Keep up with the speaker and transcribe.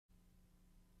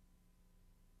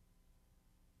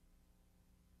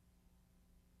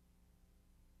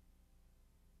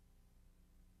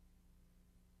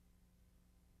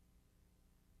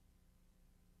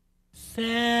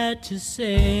sad to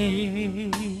say,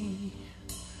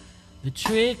 the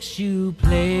tricks you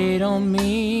played on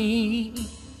me,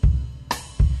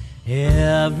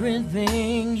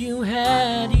 everything you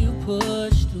had you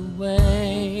pushed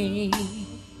away.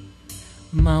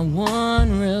 My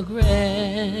one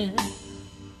regret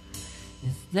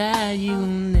is that you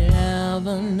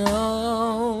never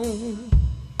know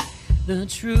the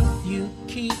truth you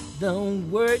keep, the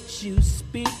words you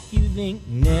speak you think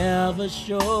never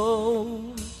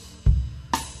shows.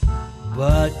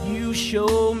 But you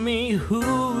show me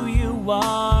who you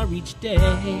are each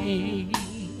day.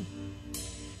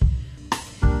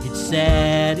 It's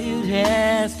sad it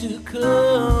has to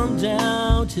come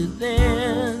down to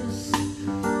this.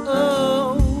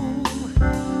 Oh,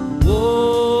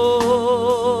 war,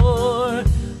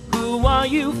 who are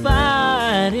you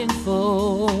fighting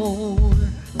for?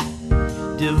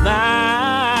 Divide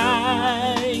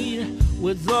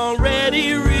what's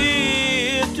already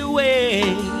ripped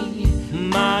away.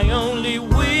 My only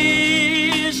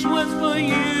wish was for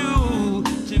you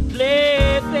to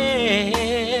play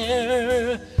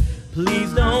fair.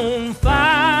 Please don't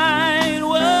fight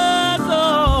what's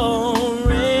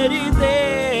already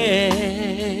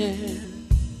there.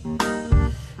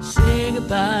 Say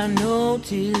goodbye, no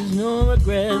tears, no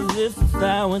regrets. This is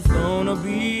how it's gonna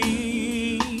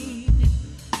be.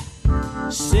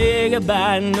 Say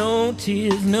goodbye, no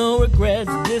tears, no regrets.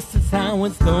 This is how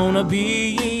it's gonna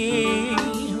be.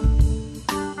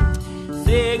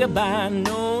 Say goodbye,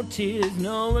 no tears,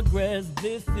 no regrets.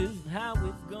 This is how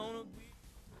it's gonna be.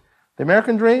 The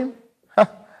American dream? A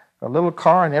little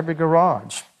car in every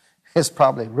garage is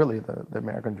probably really the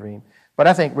American dream. But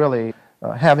I think really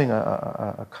having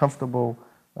a comfortable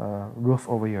roof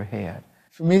over your head.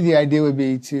 For me, the idea would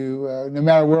be to, no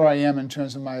matter where I am in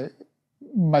terms of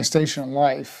my station in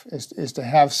life, is to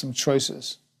have some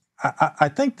choices. I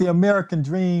think the American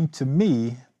dream, to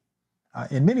me,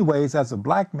 in many ways, as a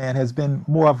black man, has been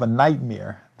more of a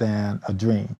nightmare than a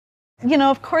dream. You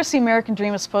know, of course the American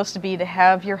dream is supposed to be to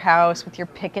have your house with your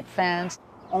picket fence.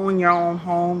 Own your own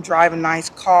home, drive a nice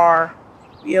car,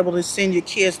 be able to send your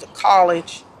kids to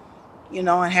college, you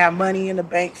know, and have money in the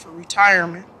bank for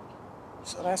retirement.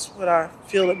 So that's what I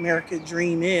feel the American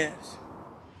dream is.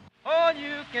 Oh,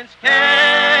 you can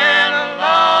stand a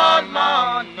lot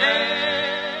more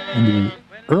day. In the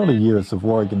early years of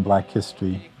Oregon Black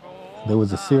history, there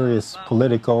was a serious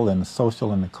political and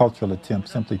social and cultural attempt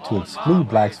simply to exclude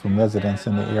blacks from residence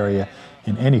in the area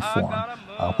in any form,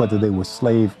 whether they were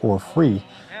slave or free.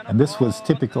 And this was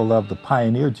typical of the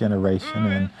pioneer generation,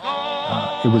 and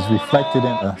it was reflected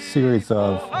in a series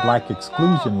of black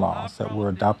exclusion laws that were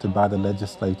adopted by the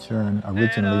legislature and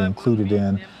originally included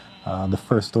in the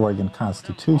first Oregon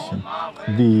Constitution.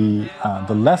 The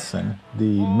lesson,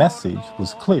 the message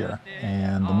was clear,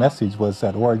 and the message was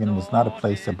that Oregon was not a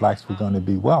place that blacks were going to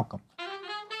be welcome.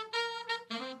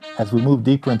 As we moved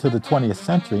deeper into the 20th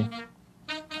century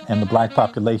and the black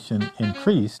population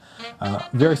increased,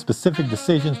 very specific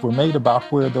decisions were made about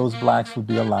where those blacks would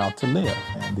be allowed to live.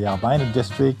 And the Albina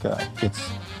district, its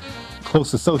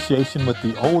close association with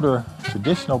the older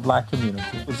traditional black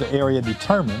community, was an area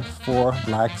determined for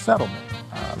black settlement.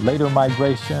 Later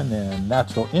migration and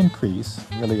natural increase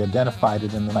really identified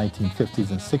it in the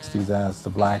 1950s and 60s as the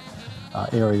black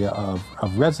area of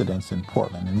residence in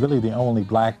Portland, and really the only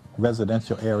black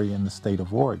residential area in the state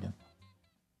of Oregon.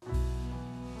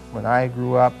 When I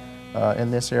grew up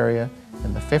in this area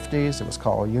in the 50s, it was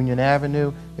called Union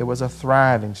Avenue. It was a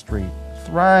thriving street,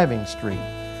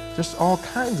 just all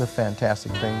kinds of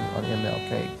fantastic things on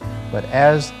MLK. But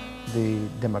as the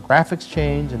demographics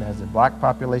changed and as the black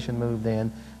population moved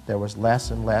in, there was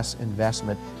less and less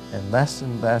investment and less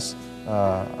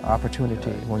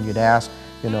opportunity. When you'd ask,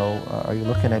 you know, are you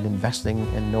looking at investing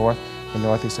in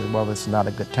NorthEast said, well, it's not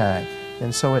a good time.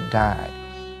 And so it died.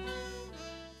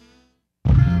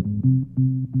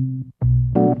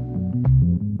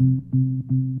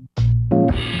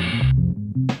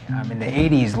 In the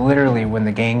 80s, literally when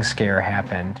the gang scare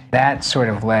happened, that sort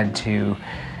of led to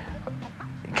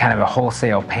kind of a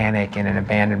wholesale panic and an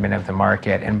abandonment of the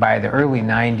market. And by the early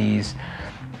 90s,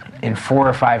 in 4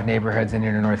 or 5 neighborhoods in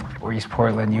inner northeast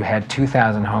Portland, you had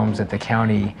 2,000 homes that the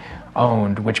county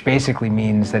owned, which basically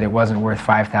means that it wasn't worth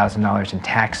 $5,000 in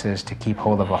taxes to keep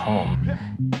hold of a home.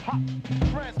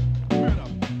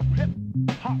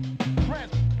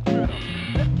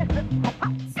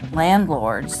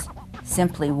 Landlords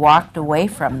simply walked away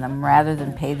from them rather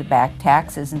than pay the back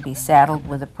taxes and be saddled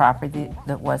with a property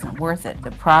that wasn't worth it.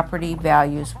 The property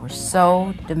values were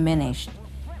so diminished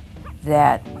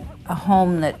that a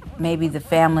home that maybe the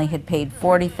family had paid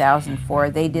 $40,000 for,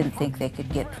 they didn't think they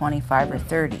could get $25,000 or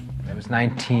 $30,000. It was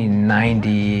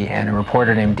 1990, and a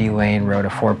reporter named Dee Lane wrote a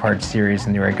 4-part series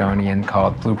in the Oregonian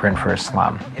called Blueprint for a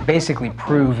Slum. It basically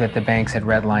proved that the banks had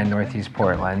redlined Northeast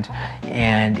Portland,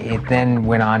 and it then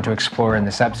went on to explore in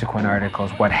the subsequent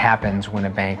articles what happens when a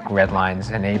bank redlines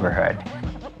a neighborhood.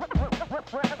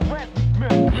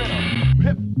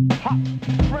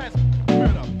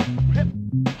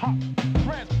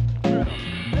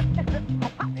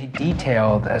 They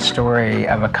detailed a story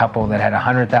of a couple that had a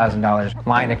 $100,000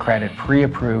 line of credit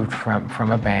pre-approved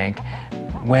from a bank,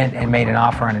 went and made an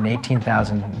offer on an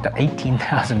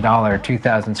 $18,000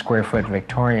 2,000 square foot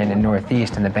Victorian in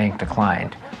Northeast, and the bank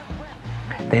declined.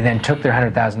 They then took their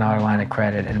 $100,000 line of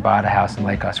credit and bought a house in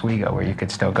Lake Oswego where you could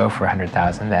still go for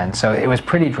 $100,000 then. So it was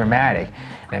pretty dramatic.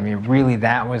 I mean, really,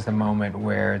 that was the moment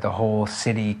where the whole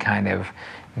city kind of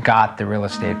got the real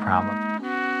estate problem.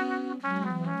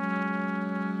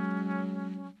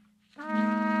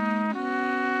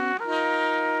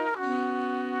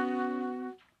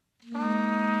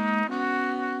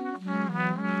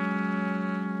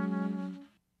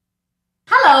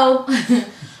 Hello,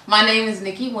 my name is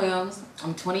Nikki Williams.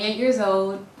 I'm 28 years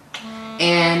old,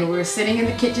 and we're sitting in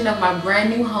the kitchen of my brand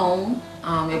new home.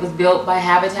 It was built by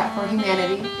Habitat for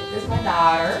Humanity. This is my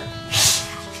daughter,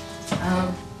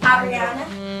 Ariana.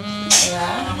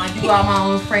 Yeah, I do all my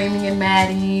own framing and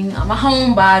matting. I'm a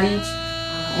homebody.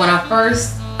 When I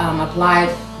first applied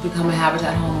to become a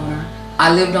Habitat homeowner,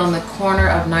 I lived on the corner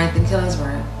of 9th and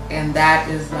Killingsworth, and that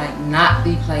is like not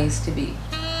the place to be.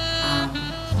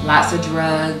 Lots of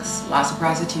drugs, lots of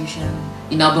prostitution.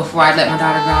 You know, before I'd let my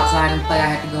daughter go outside and play, I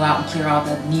had to go out and clear all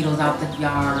the needles out the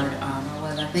yard.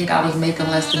 I think I was making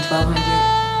less than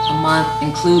 $1,200 a month,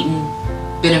 including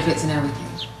benefits and everything.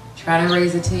 Trying to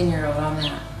raise a 10-year-old on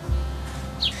that.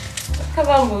 Come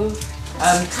on, move.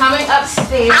 Coming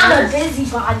upstairs. I'm a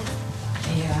busybody.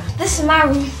 Yeah. This is my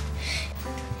room.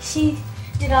 She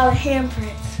did all the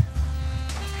handprints.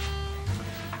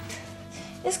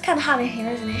 It's kind of hot in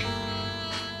here, isn't it?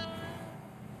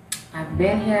 I've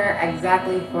been here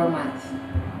exactly 4 months.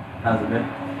 How's it been?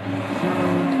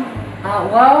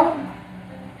 Well,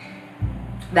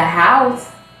 the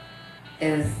house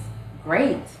is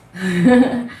great.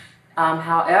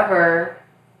 However,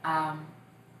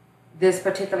 this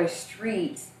particular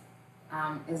street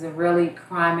is a really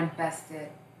crime-infested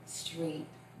street.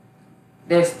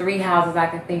 There's 3 houses I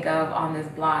can think of on this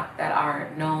block that are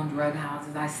known drug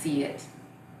houses. I see it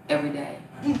every day.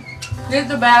 Here's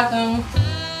the bathroom.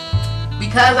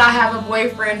 Because I have a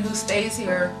boyfriend who stays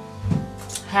here,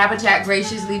 Habitat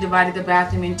graciously divided the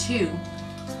bathroom in 2.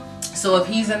 So if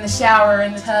he's in the shower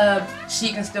in the tub, she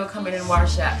can still come in and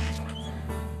wash up.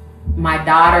 My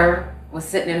daughter was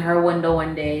sitting in her window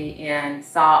one day and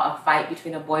saw a fight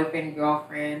between a boyfriend and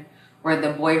girlfriend where the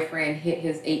boyfriend hit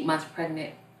his 8 months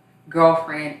pregnant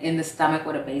girlfriend in the stomach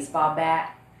with a baseball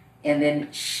bat. And then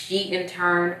she in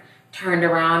turn turned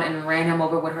around and ran him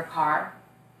over with her car.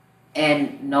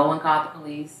 And no one called the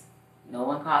police, no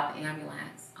one called the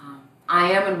ambulance.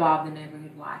 I am involved in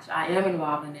Neighborhood Watch. I am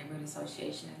involved in Neighborhood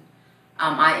Association.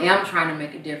 I am trying to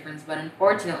make a difference, but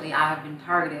unfortunately I have been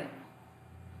targeted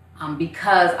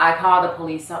because I call the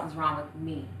police, something's wrong with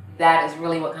me. That is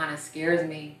really what kind of scares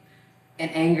me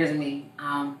and angers me,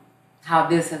 how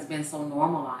this has been so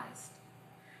normalized.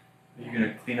 Are you going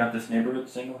to clean up this neighborhood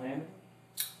single-handedly?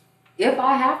 If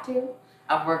I have to.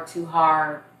 I've worked too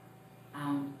hard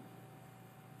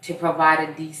to provide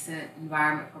a decent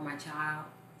environment for my child.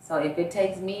 So if it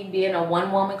takes me being a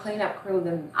one-woman cleanup crew,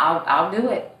 then I'll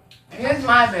do it. Here's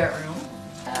my bedroom.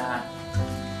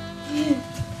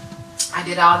 I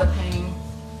did all the painting.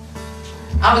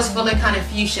 I was feeling kind of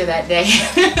fuchsia that day.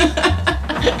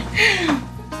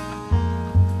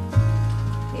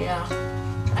 Yeah.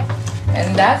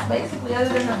 And that's basically,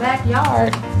 other than the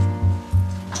backyard,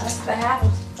 that's the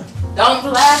house. Don't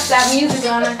blast that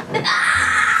music on her.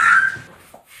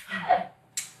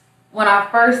 When I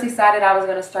first decided I was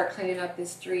going to start cleaning up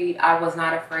this street, I was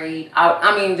not afraid.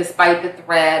 I mean, despite the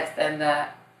threats and the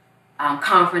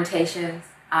confrontations,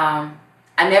 I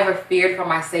never feared for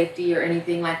my safety or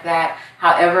anything like that.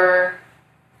 However,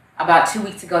 about 2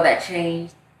 weeks ago, that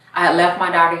changed. I had left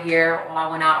my daughter here while I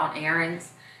went out on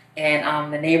errands,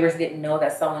 and the neighbors didn't know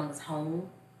that someone was home.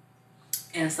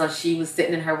 And so she was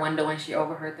sitting in her window and she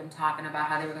overheard them talking about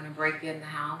how they were going to break in the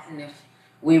house. And if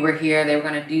we were here, they were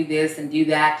going to do this and do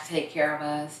that to take care of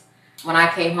us. When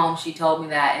I came home, she told me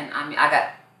that, and I mean, I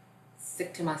got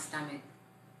sick to my stomach.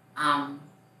 Up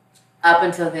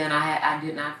until then, I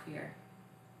did not fear.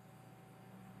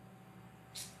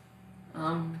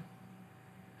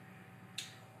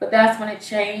 But that's when it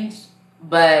changed.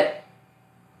 But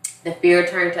the fear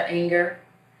turned to anger.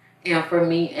 And for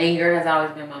me, anger has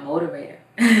always been my motivator.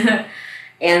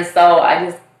 And so I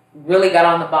just really got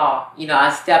on the ball. You know,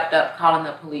 I stepped up calling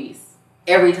the police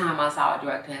every time I saw a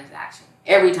drug transaction,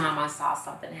 every time I saw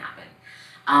something happen.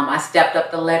 I stepped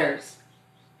up the letters,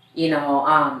 you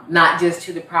know, not just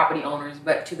to the property owners,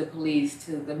 but to the police,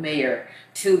 to the mayor,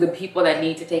 to the people that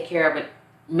need to take care of it,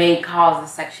 made calls to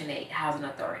Section 8 Housing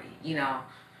Authority, you know.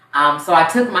 So I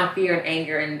took my fear and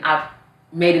anger and I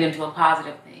made it into a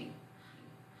positive thing.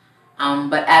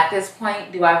 But at this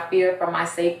point, do I fear for my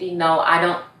safety? No, I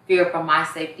don't fear for my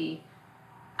safety.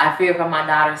 I fear for my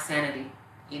daughter's sanity.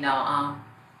 You know,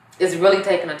 it's really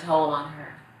taking a toll on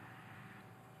her.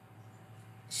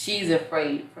 She's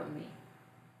afraid for me.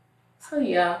 So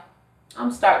yeah,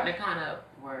 I'm starting to kind of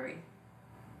worry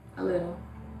a little.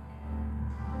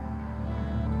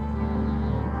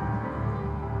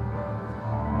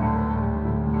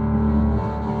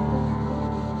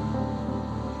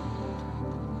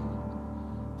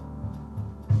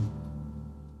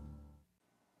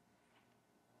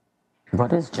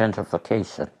 What is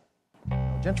gentrification?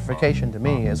 Gentrification to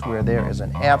me is where there is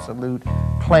an absolute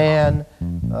plan,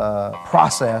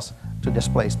 process to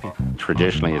displace people.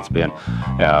 Traditionally, it's been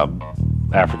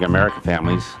African-American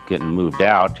families getting moved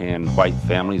out and white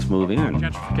families move in.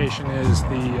 Gentrification is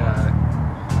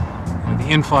the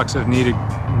influx of needed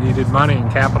money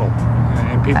and capital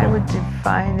and people. I would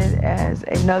define it as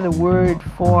another word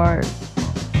for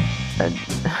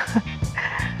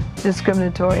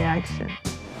discriminatory action.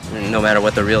 No matter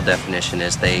what the real definition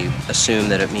is, they assume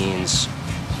that it means,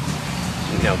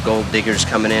 you know, gold diggers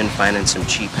coming in, finding some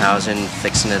cheap housing,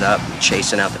 fixing it up, and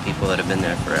chasing out the people that have been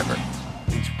there forever.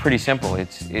 It's pretty simple.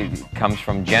 It comes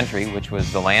from gentry, which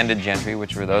was the landed gentry,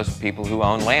 which were those people who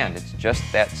own land. It's just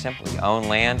that simple. You own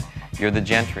land, you're the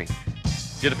gentry.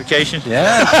 Gentrification?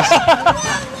 Yeah.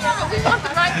 We want the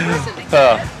right person to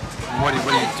get it. What do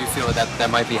you feel that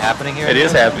might be happening here? It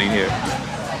is happening here.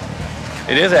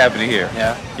 It is happening here.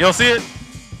 Yeah. You don't see it?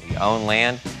 You own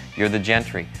land, you're the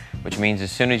gentry, which means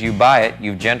as soon as you buy it,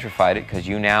 you've gentrified it because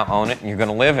you now own it and you're going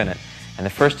to live in it. And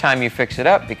the first time you fix it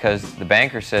up, because the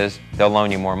banker says they'll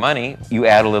loan you more money, you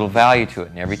add a little value to it.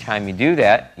 And every time you do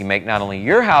that, you make not only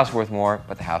your house worth more,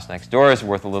 but the house next door is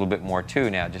worth a little bit more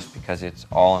too now, just because it's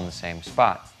all in the same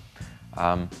spot.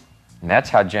 And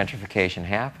that's how gentrification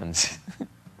happens.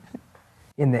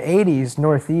 In the 80s,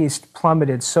 NorthEast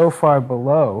plummeted so far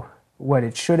below what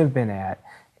it should have been at,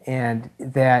 and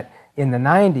that in the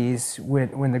 90s,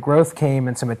 when the growth came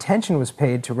and some attention was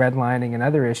paid to redlining and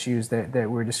other issues that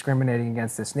were discriminating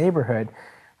against this neighborhood,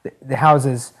 the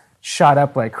houses shot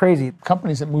up like crazy.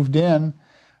 Companies that moved in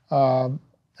and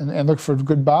looked for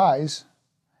good buys,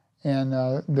 and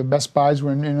the best buys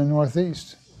were in the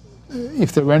Northeast.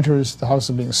 If they're renters, the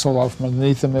houses are being sold out from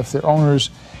underneath them. If they're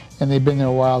owners and they've been there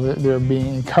a while, they're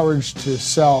being encouraged to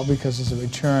sell because there's a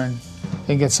return.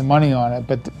 They get some money on it,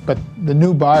 but the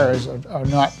new buyers are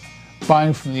not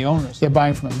buying from the owners. They're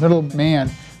buying from a middleman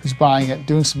who's buying it,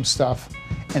 doing some stuff,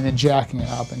 and then jacking it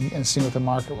up and seeing what the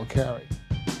market will carry.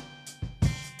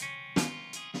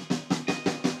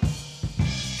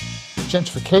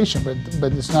 Gentrification,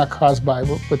 but it's not caused by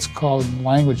what's called in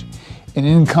language an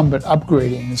incumbent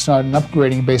upgrading. It's not an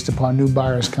upgrading based upon new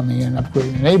buyers coming in and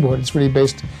upgrading the neighborhood. It's really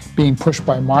being pushed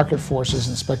by market forces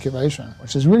and speculation,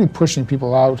 which is really pushing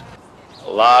people out. A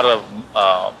lot of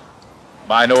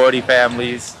minority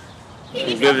families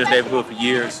who've lived in this neighborhood for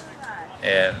years,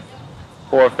 and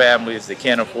poor families that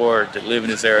can't afford to live in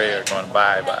this area are going to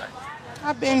buy.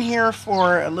 I've been here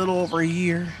for a little over a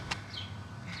year.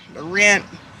 The rent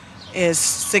is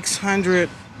 $600,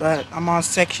 but I'm on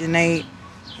Section 8,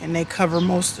 and they cover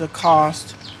most of the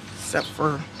cost, except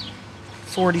for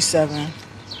 $47.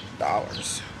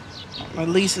 My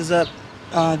lease is up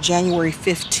January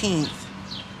 15th,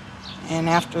 and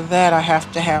after that I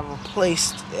have to have a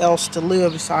place else to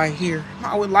live beside here.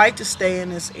 I would like to stay in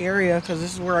this area because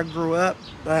this is where I grew up,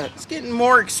 but it's getting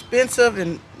more expensive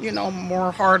and, you know,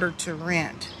 more harder to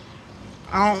rent.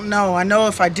 I don't know. I know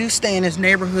if I do stay in this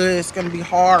neighborhood, it's going to be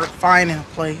hard finding a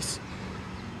place.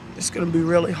 It's going to be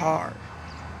really hard.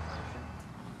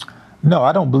 No,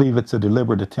 I don't believe it's a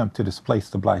deliberate attempt to displace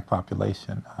the black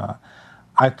population.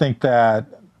 I think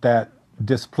that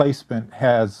displacement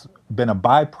has been a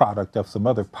byproduct of some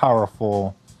other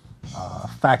powerful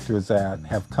factors that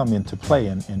have come into play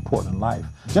in Portland life.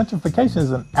 Gentrification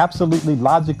is an absolutely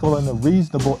logical and a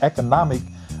reasonable economic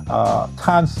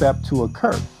concept to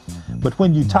occur. But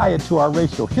when you tie it to our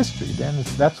racial history, then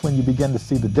that's when you begin to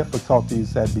see the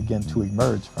difficulties that begin to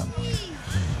emerge from it.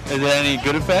 Is there any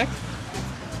good effect?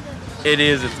 It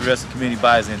is if the rest of the community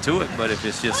buys into it, but if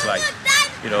it's just like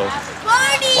you know,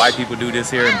 white people do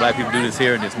this here and black people do this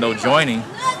here and there's no joining,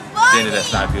 then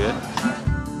that's not good.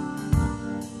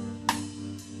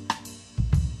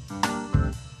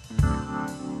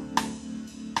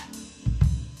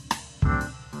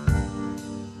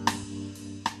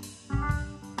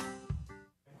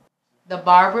 The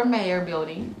Barbara Mayer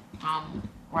Building,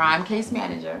 where I'm case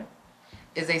manager,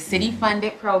 is a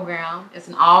city-funded program. It's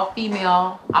an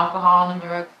all-female, alcohol and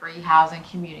drug-free housing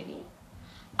community.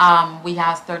 We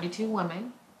house 32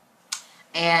 women,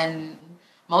 and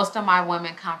most of my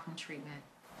women come from treatment.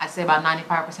 I'd say about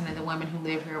 95% of the women who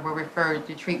live here were referred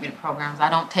to treatment programs. I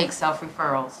don't take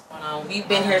self-referrals. We've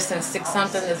been here since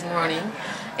 6-something this morning,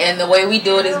 and the way we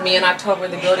do it is me and October,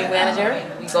 the building manager.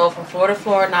 We go from floor to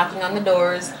floor, knocking on the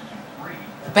doors,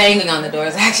 banging on the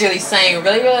doors, actually saying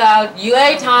really, really loud,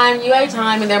 UA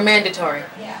time, and they're mandatory.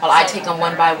 Well, I take them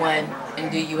one by one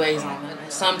and do UAs on them.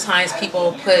 Sometimes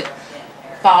people put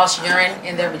false urine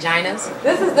in their vaginas.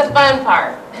 This is the fun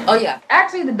part. Oh yeah.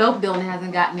 Actually, the dope dealing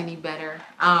hasn't gotten any better.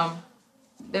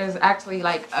 There's actually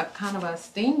like a kind of a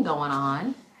sting going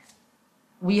on.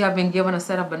 We have been given a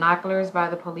set of binoculars by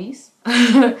the police.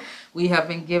 We have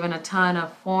been given a ton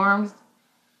of forms,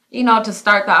 you know, to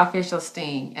start the official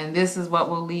sting. And this is what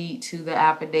will lead to the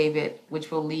affidavit,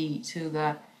 which will lead to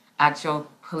the actual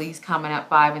police coming at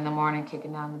 5 in the morning,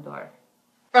 kicking down the door.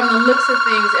 From the looks of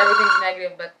things, everything's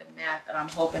negative but the math, and I'm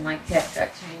hoping like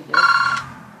that changes.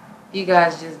 You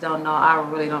guys just don't know. I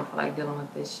really don't feel like dealing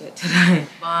with this shit today.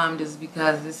 Bummed is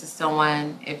because this is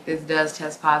someone, if this does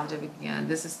test positive again,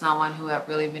 this is someone who have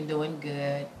really been doing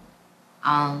good.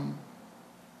 On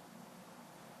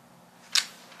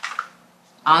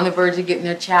the verge of getting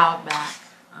their child back.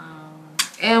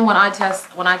 And when I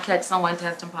catch someone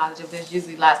testing positive, there's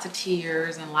usually lots of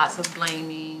tears and lots of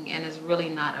blaming, and it's really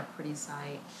not a pretty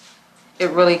sight.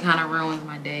 It really kind of ruins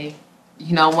my day.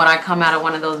 You know, when I come out of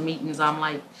one of those meetings, I'm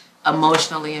like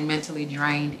emotionally and mentally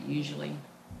drained usually.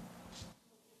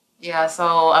 Yeah,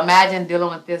 so imagine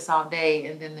dealing with this all day,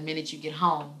 and then the minute you get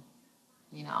home,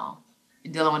 you know,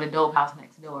 you're dealing with a dope house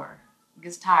next door. It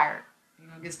gets tired. You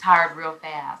know, it gets tired real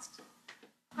fast.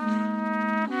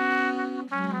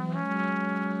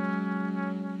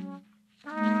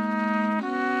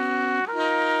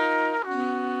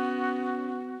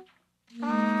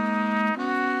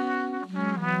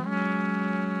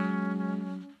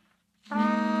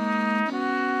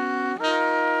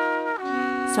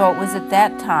 So it was at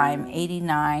that time,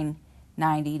 89,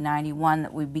 90, 91,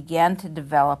 that we began to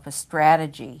develop a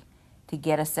strategy to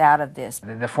get us out of this.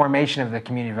 The formation of the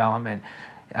community development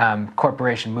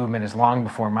corporation movement is long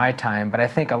before my time, but I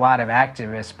think a lot of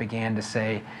activists began to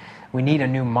say, we need a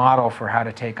new model for how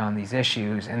to take on these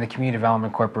issues, and the Community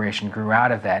Development Corporation grew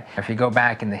out of that. If you go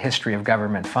back in the history of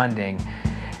government funding,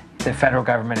 the federal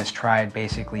government has tried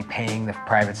basically paying the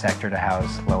private sector to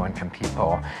house low-income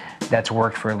people. That's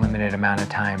worked for a limited amount of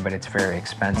time, but it's very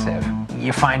expensive.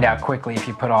 You find out quickly if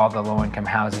you put all the low-income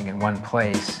housing in one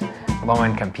place,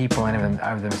 low-income people in and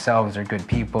of themselves are good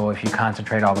people. If you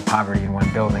concentrate all the poverty in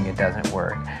one building, it doesn't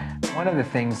work. One of the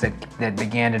things that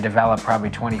began to develop probably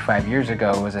 25 years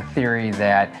ago was a theory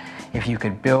that if you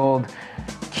could build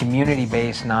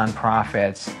community-based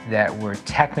nonprofits that were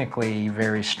technically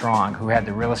very strong, who had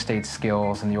the real estate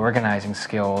skills and the organizing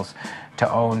skills to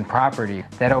own property,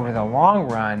 that over the long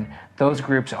run, those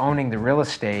groups owning the real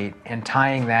estate and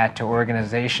tying that to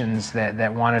organizations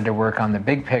that wanted to work on the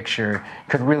big picture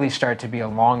could really start to be a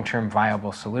long-term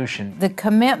viable solution. The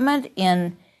commitment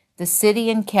in the city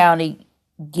and county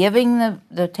giving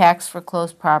the tax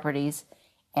foreclosed properties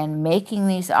and making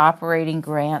these operating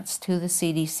grants to the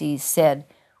CDC said,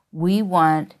 we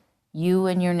want you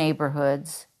and your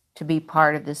neighborhoods to be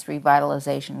part of this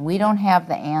revitalization. We don't have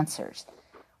the answers.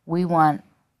 We want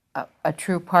a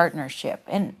true partnership.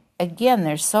 And again,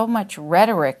 there's so much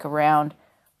rhetoric around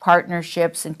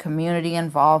partnerships and community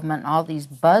involvement and all these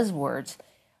buzzwords,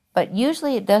 but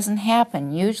usually it doesn't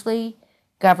happen. Usually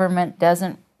government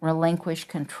doesn't relinquish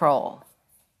control,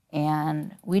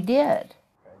 and we did.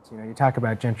 You know, you talk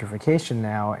about gentrification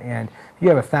now, and if you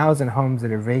have 1,000 homes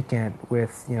that are vacant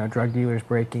with, you know, drug dealers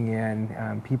breaking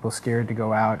in, people scared to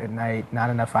go out at night, not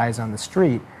enough eyes on the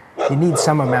street, you need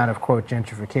some amount of, quote,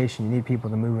 gentrification. You need people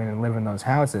to move in and live in those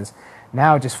houses.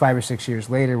 Now, just 5 or 6 years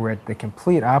later, we're at the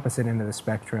complete opposite end of the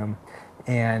spectrum,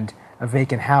 and a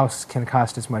vacant house can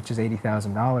cost as much as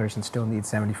 $80,000 and still need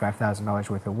 $75,000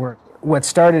 worth of work. What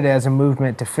started as a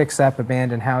movement to fix up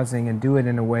abandoned housing and do it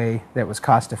in a way that was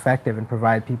cost effective and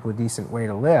provide people a decent way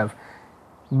to live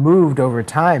moved over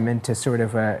time into sort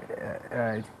of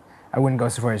I wouldn't go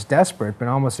so far as desperate, but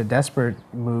almost a desperate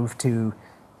move to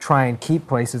try and keep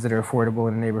places that are affordable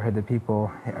in a neighborhood that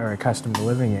people are accustomed to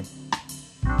living in.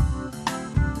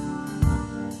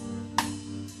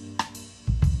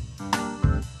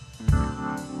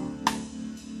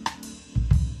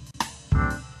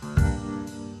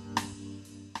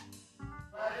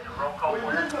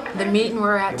 The meeting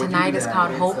we're at tonight is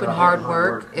called Hope and Hard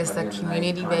Work. It's a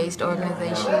community-based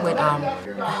organization with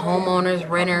homeowners,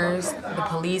 renters, the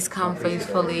police come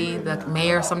faithfully, the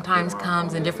mayor sometimes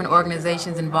comes, and different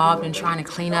organizations involved in trying to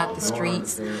clean up the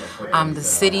streets. The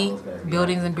city,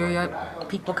 buildings and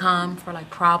people come for like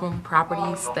problem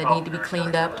properties that need to be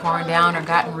cleaned up, torn down, or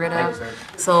gotten rid of.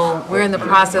 So we're in the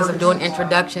process of doing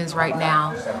introductions right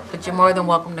now, but you're more than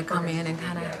welcome to come in and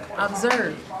kind of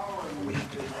observe.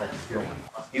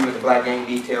 He's with the Black Gang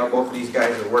Detail. Both of these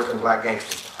guys are working black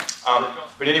gangsters.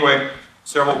 But anyway,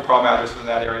 several problem addresses in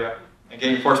that area. The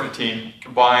gang enforcement team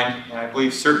combined, and I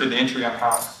believe searched the entry on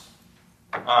house.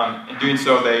 In doing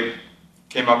so, they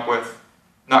came up with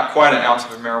not quite an ounce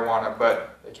of marijuana,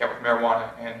 but they came up with marijuana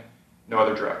and no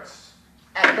other drugs.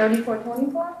 At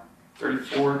 3424?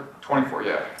 3424,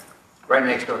 yeah. Right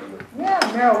next door to you. Yeah,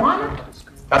 marijuana?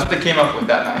 That's what they came up with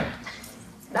that night.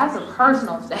 That's a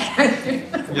personal stash.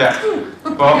 Yeah.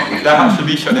 Well, that house should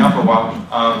be shut down for a while.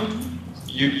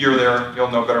 You're there,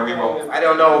 you'll know better than we will. I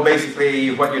don't know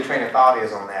basically what your train of thought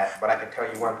is on that, but I can tell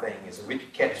you one thing, is if we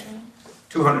could catch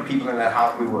 200 people in that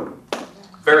house, we would.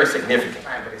 Very significant,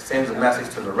 but it sends a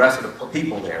message to the rest of the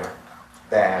people there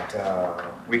that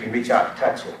we can reach out and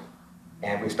touch it.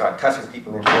 And we start touching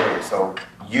people in the area, so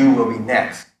you will be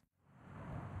next.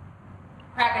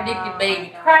 Crack addicted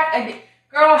baby, crack addicted.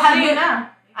 Girl, How do you know?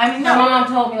 I mean, my mom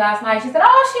told me last night, she said,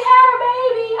 oh, she had her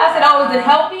baby. I said, oh, is it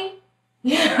healthy?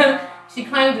 Yeah. She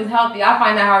claims it's healthy. I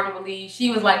find that hard to believe.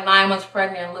 She was like 9 months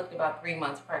pregnant and looked about 3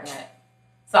 months pregnant.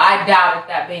 So I doubt if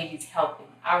that baby's healthy.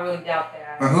 I really doubt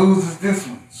that. But whose is this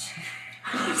one?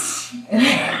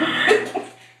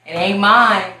 It ain't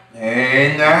mine.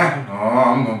 Hey, nah.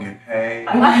 Oh, I'm going to get paid.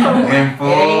 In full.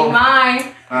 It ain't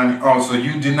mine. Oh, so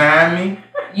you deny me?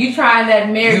 You trying that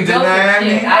Mary Joseph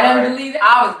shit. I don't believe it.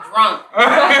 I was drunk.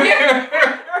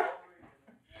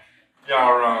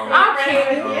 Y'all wrong. I'm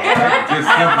kidding. Just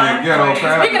simply a ghetto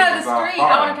family. Speaking of the street,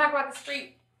 I want to talk about the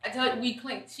street. I tell you, we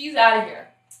cleaned. She's out of here.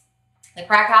 The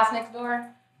crack house next door,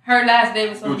 her last day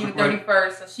was supposed to be the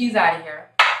 31st, so she's out of here.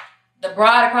 The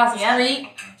broad across the street,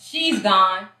 she's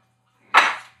gone.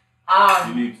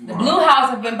 The blue house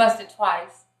has been busted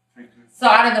twice. So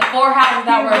out of the 4 houses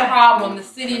that were a problem, the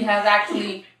city has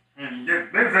actually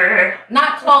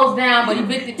not closed down, but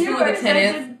evicted 2 of the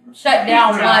tenants, shut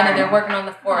down 1, and they're working on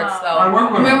the 4th. So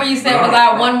remember you said it was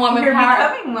our one woman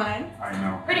power? Becoming one. I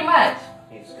know. Pretty much.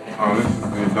 Oh, this is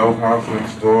the dope house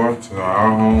next door to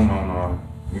our home on,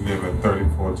 we live at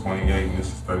 3428, and this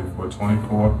is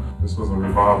 3424. This was a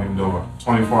revolving door,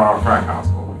 24-hour crack house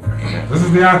over here. This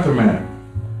is the aftermath.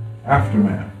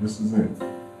 This is it.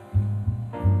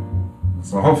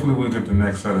 So hopefully we'll get the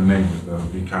next set of neighbors that'll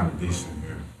be kind of decent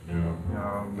here. You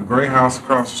know, the gray house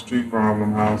across the street,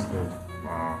 problem house, that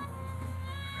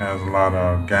has a lot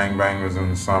of gangbangers in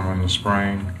the summer and the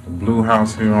spring. The blue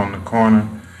house here on the corner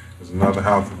is another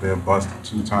house that they busted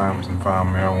 2 times and found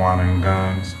marijuana and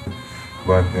guns.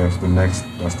 But that's the next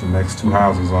 2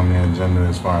 houses on the agenda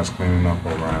as far as cleaning up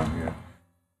around here.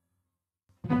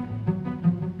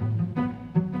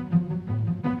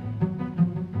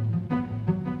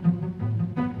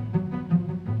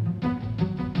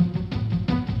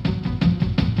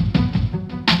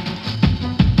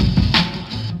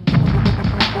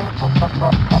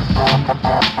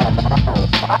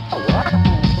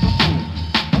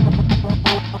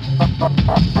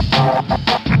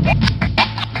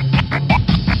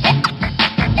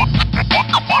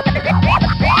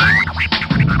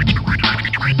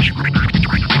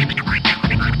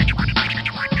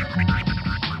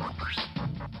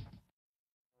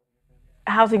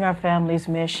 Housing Our Family's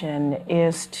mission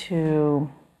is to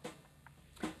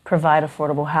provide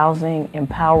affordable housing,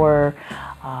 empower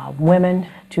women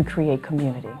to create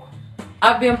community.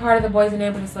 I've been part of the Boys and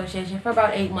Neighborhood Association for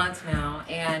about 8 months now,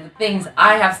 and the things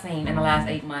I have seen in the last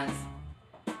 8 months,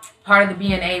 part of the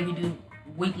BNA, we do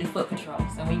weekly foot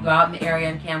patrols, and we go out in the area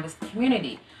and canvass the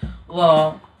community.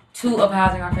 Well, 2 of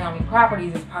Housing Our Family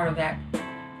properties is part of that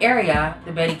area,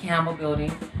 the Betty Campbell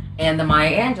building and the Maya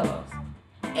Angelos.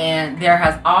 And there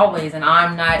has always, and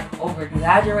I'm not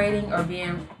over-exaggerating or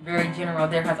being very general,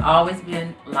 there has always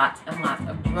been lots and lots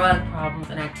of drug problems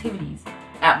and activities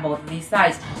at both of these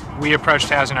sites. We approached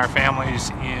Housing Our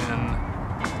Families in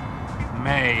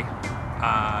May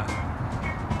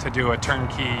to do a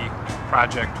turnkey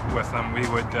project with them. We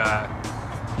would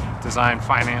design,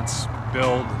 finance,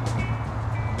 build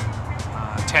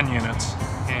 10 units,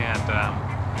 and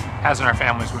Housing Our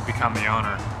Families would become the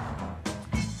owner.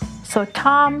 So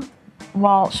Tom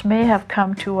Walsh may have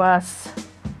come to us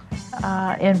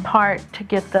in part to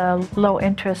get the low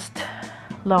interest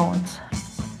loans,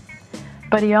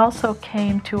 but he also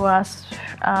came to us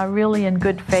really in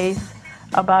good faith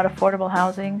about affordable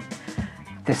housing.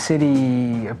 The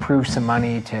city approved some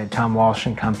money to Tom Walsh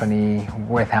and Company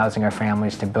with Housing Our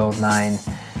Families to build 9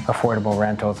 affordable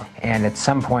rentals. And at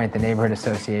some point, the neighborhood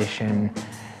association,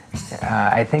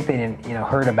 I think they didn't,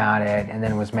 heard about it and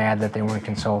then was mad that they weren't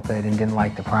consulted and didn't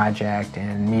like the project.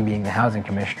 And me being the housing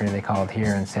commissioner, they called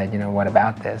here and said, what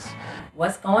about this?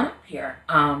 What's going up here?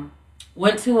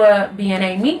 Went to a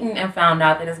BNA meeting and found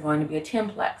out that it's going to be a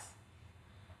 10-plex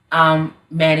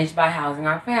managed by Housing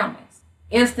Our Families.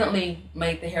 Instantly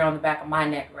made the hair on the back of my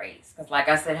neck raise. Because like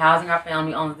I said, Housing Our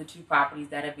Family owns the 2 properties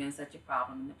that have been such a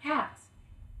problem in the past.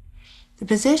 The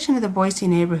position of the Boise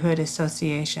Neighborhood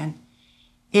Association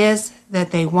is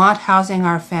that they want Housing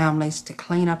Our Families to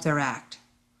clean up their act.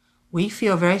 We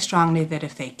feel very strongly that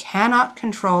if they cannot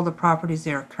control the properties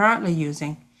they are currently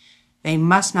using, they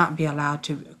must not be allowed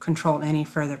to control any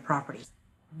further properties.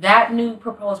 That new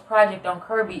proposed project on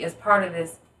Kirby is part of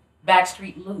this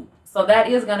backstreet loop. So that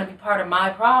is going to be part of my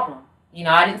problem.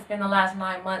 I didn't spend the last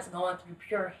 9 months going through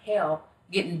pure hell,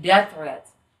 getting death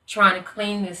threats, trying to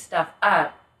clean this stuff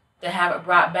up, to have it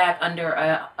brought back under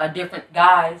a different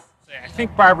guise. I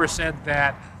think Barbara said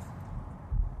that,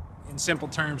 in simple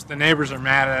terms, the neighbors are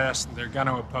mad at us and they're going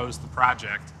to oppose the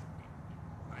project.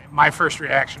 My first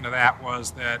reaction to that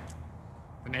was that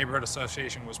the neighborhood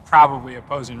association was probably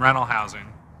opposing rental housing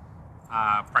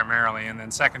primarily, and then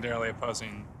secondarily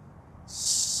opposing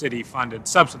city-funded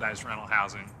subsidized rental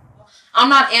housing. I'm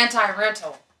not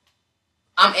anti-rental.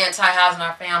 I'm anti-Housing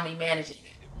Our Family managing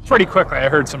it. Pretty quickly, I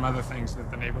heard some other things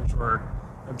that the neighbors were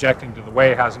objecting to the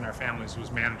way Housing Our Families was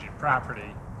managing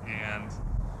property, and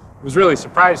was really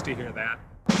surprised to hear that.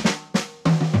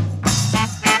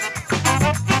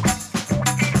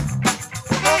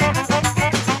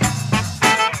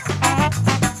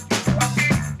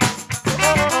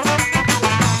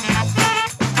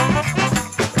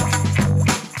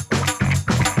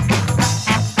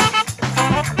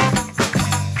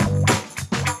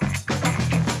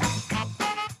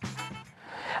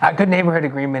 A good neighborhood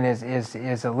agreement is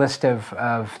a list of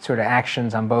sort of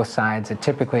actions on both sides that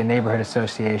typically a neighborhood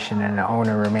association and an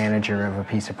owner or manager of a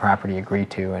piece of property agree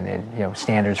to, and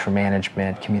standards for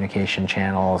management, communication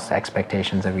channels,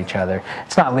 expectations of each other.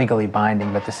 It's not legally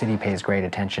binding, but the city pays great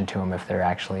attention to them if they're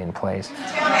actually in place.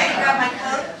 Okay, grab my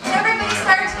coat. Can everybody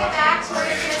start to get back? So we're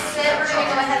going to sit. We're going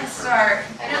to go ahead and start.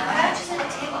 Why don't you set a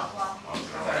table?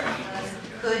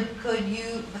 Could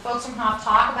you, the folks from HOP,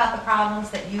 talk about the problems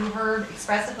that you heard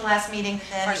expressed at the last meeting,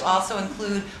 then you also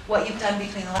include what you've done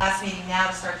between the last meeting now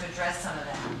to start to address some of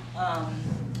that?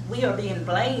 We are being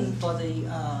blamed for the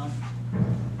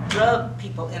drug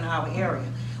people in our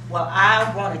area. Well,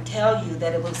 I want to tell you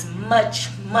that it was much,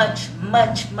 much,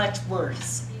 much, much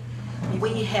worse.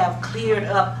 We have cleared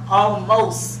up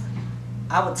almost,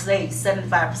 I would say,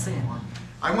 75%.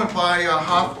 I went by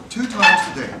HOP 2 times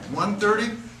today,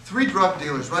 1:30. 3 drug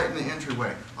dealers right in the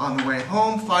entryway. On the way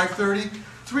home, 5:30,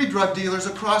 3 drug dealers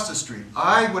across the street.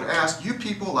 I would ask you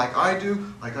people, like I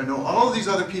do, like I know all of these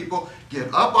other people,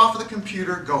 get up off of the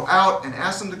computer, go out and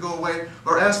ask them to go away,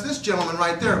 or ask this gentleman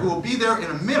right there who will be there in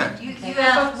a minute. You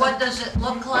asked, what does it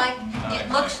look like?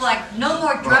 It looks like no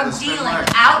more drug dealing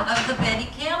out of the Betty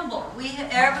Campbell.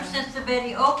 Ever since the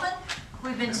Betty opened,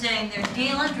 we've been saying they're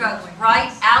dealing drugs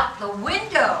right out the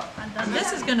window.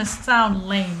 This is going to sound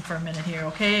lame for a minute here,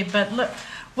 okay? But look,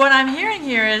 what I'm hearing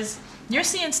here is you're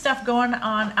seeing stuff going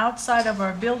on outside of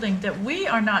our building that we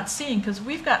are not seeing, because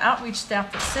we've got outreach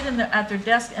staff that sit at their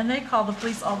desk and they call the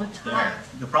police all the time.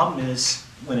 The problem is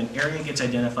when an area gets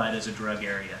identified as a drug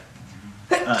area,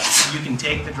 you can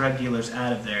take the drug dealers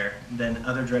out of there, then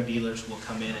other drug dealers will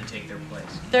come in and take their place.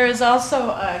 There is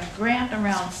also a grant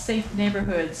around safe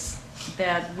neighborhoods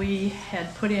that we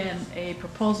had put in a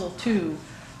proposal to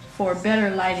for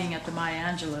better lighting at the Maya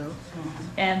Angelou,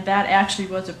 and that actually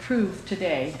was approved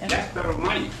today. And that's better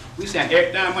money. We send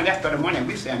every time money, that's better money.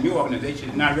 We send your organization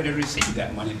is not ready to receive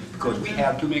that money because we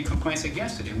have too many complaints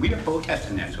against it, and we're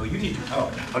protesting that. So you need to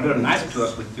talk a little nicer to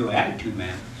us with your attitude,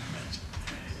 man.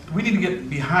 We need to get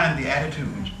behind the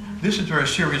attitudes. This is very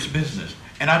serious business,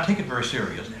 and I take it very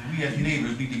serious. We as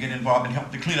neighbors need to get involved and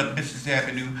help to clean up Mississippi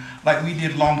Avenue like we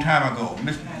did a long time ago.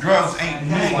 Drugs ain't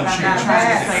new on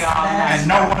and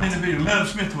no one individual. Leonard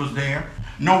Smith was there.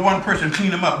 No one person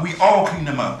cleaned them up. We all cleaned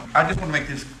them up. I just want to make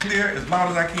this clear as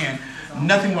loud as I can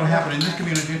nothing will happen in this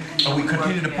community if we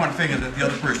continue to point fingers at the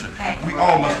other person. We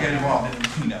all must get involved in the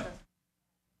cleanup.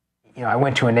 You know, I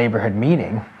went to a neighborhood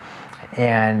meeting,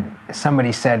 and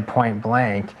somebody said point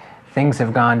blank, things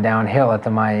have gone downhill at the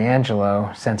Maya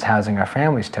Angelou since Housing Our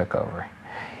Families took over.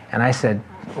 And I said,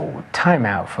 oh, time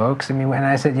out, folks. I mean, and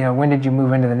I said, you know, when did you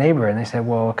move into the neighborhood? And they said,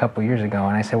 well, a couple years ago.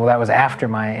 And I said, well, that was after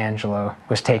Maya Angelou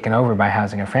was taken over by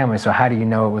Housing Our Families, so how do you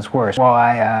know it was worse? Well,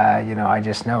 I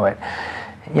just know it.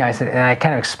 Yeah, I said, and I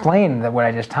kind of explained that what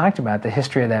I just talked about, the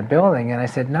history of that building, and I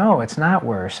said, no, it's not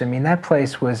worse. I mean, that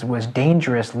place was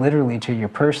dangerous literally to your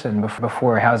person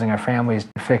before Housing Our Families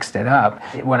fixed it up.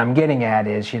 What I'm getting at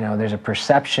is, you know, there's a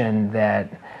perception that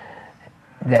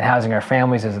Housing Our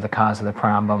Families is the cause of the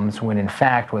problems, when in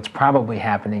fact what's probably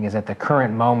happening is at the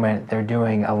current moment they're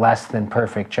doing a less than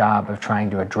perfect job of trying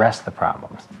to address the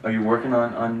problems. Are you working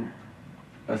on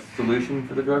a solution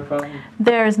for the drug problem?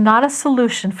 There is not a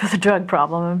solution for the drug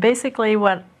problem, and basically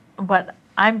what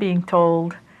I'm being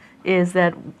told is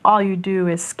that all you do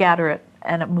is scatter it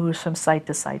and it moves from site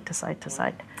to site to site to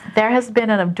site. There has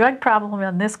been a drug problem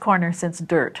on this corner since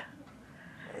dirt.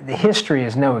 The history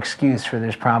is no excuse for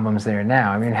there's problems there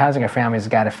now. I mean, Housing Our Families has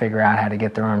got to figure out how to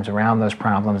get their arms around those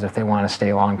problems if they want to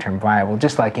stay long-term viable,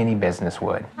 just like any business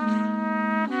would.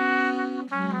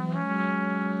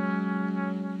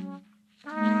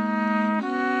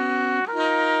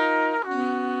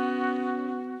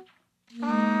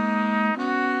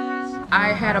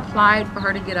 I had applied for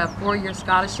her to get a 4-year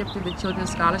scholarship through the Children's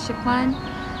Scholarship Fund,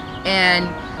 and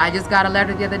I just got a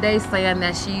letter the other day saying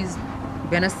that she's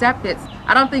been accepted.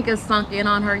 I don't think it's sunk in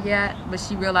on her yet, but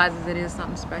she realizes it is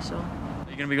something special. Are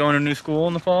you going to be going to new school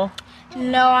in the fall?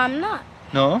 No, I'm not.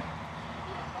 No?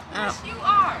 Yes, you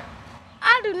are.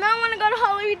 I do not want to go to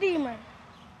Holy Redeemer.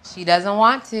 She doesn't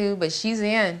want to, but she's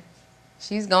in.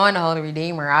 She's going to Holy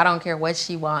Redeemer. I don't care what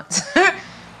she wants.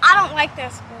 I don't like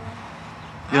that school.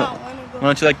 I Yeah. don't want to go. Why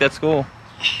don't you like that school?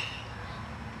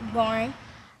 Boring.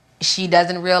 She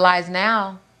doesn't realize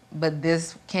now, but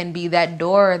this can be that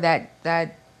door that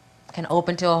can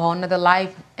open to a whole nother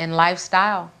life and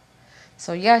lifestyle.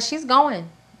 So yeah, she's going.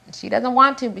 She doesn't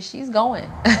want to, but she's going.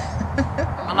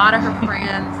 A lot of her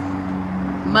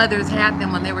friends, mothers had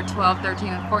them when they were 12, 13,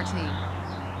 and 14.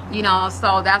 You know,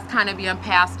 so that's kind of being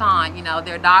passed on. You know,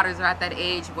 their daughters are at that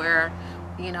age where,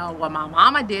 you know, well, my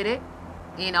mama did it.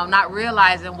 You know, not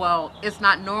realizing, well, it's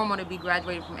not normal to be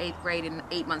graduating from 8th grade and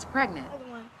 8 months pregnant.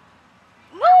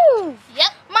 Move!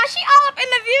 Yep. Ma, she all up in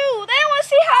the view. They don't want to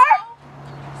see her.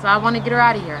 So I want to get her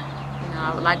out of here. You know,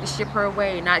 I would like to ship her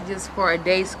away, not just for a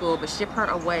day school, but ship her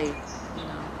away. You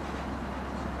know,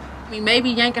 I mean, maybe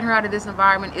yanking her out of this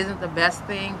environment isn't the best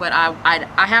thing, but I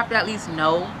have to at least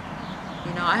know.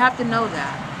 You know, I have to know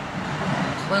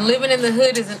that. When living in the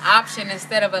hood is an option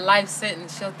instead of a life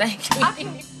sentence, she'll thank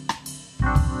me.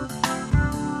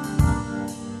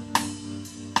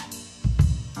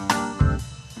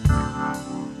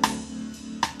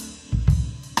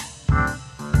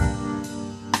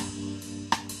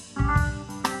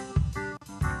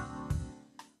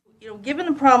 Given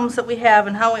the problems that we have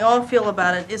and how we all feel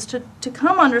about it, is to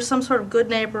come under some sort of good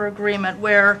neighbor agreement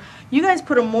where you guys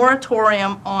put a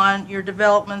moratorium on your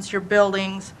developments, your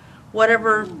buildings,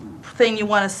 whatever thing you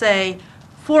want to say,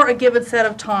 for a given set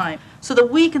of time, so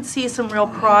that we can see some real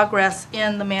progress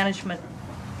in the management.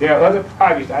 There are other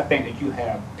projects I think that you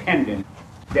have pending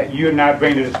that you're not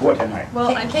bringing to this board tonight.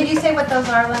 Well, can you say what those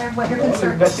are, Leonard? What your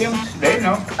concerns? Let them, they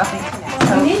know. Okay.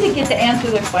 We need to get to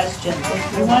answer the question.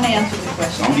 We want to answer the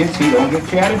question. Don't get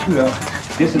too attitude up.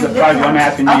 This is a project I'm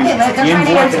asking you. Okay, they're trying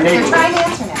to answer. They're trying to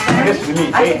answer now. Listen to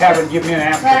me. They haven't given me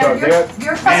an answer. Leonard,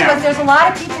 your question was, there's a lot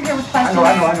of people here with questions.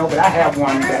 I know, but I have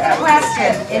one. Here's the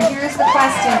question, and here's the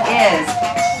question is,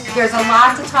 there's a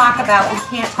lot to talk about. We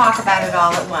can't talk about it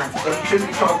all at once. But you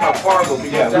shouldn't be talking about Fargo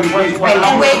because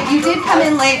Wait, you did come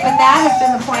in late, but that has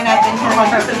been the point I've been hearing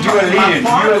from.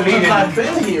 You're leading. I've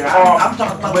been here. I'm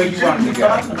talking about where you want to go.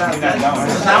 Our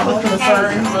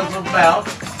concern was about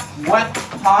what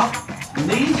Hoff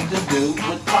needs to do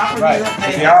with property. Right.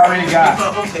 They already got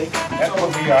it. Okay. That's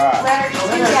what we are.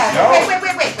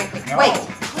 Wait,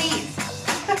 please.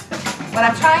 What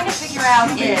I'm trying to figure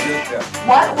out is,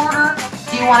 what order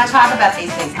do you want to talk about these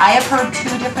things? I have heard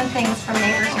 2 different things from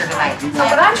neighbors here tonight. So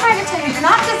what I'm trying to tell you, you're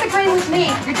not disagreeing with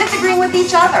me, you're disagreeing with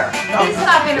each other. Please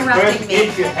stop interrupting me. The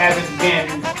first issue hasn't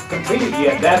been completed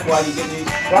yet. That's why you get these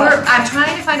problems. I'm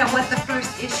trying to find out what the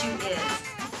first issue is.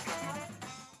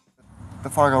 The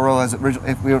Fargo Row,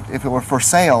 if it were for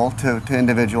sale to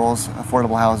individuals,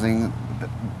 affordable housing,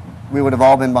 we would have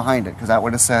all been behind it, because that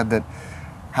would have said that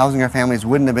Housing Our Families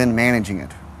wouldn't have been managing it.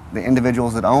 The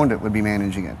individuals that owned it would be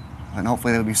managing it. and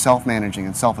hopefully they'll be self-managing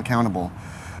and self-accountable.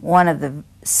 One of the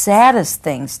saddest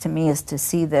things to me is to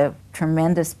see the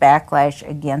tremendous backlash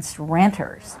against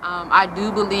renters. I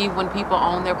do believe when people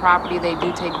own their property, they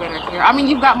do take better care. I mean,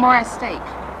 you've got more at stake.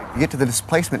 You get to the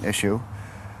displacement issue,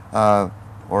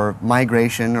 or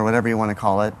migration, or whatever you want to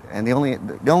call it, and the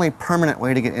only permanent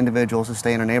way to get individuals to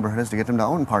stay in a neighborhood is to get them to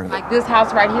own part of it. Like this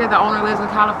house right here, the owner lives in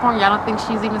California. I don't think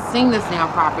she's even seen this damn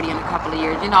property in a couple of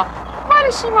years. You know, what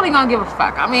is she really gonna give a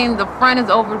fuck? I mean, the front is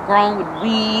overgrown with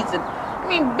weeds, and I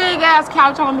mean, big ass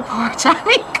couch on the porch. I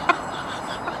mean,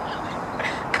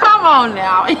 come on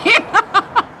now.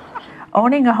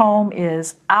 Owning a home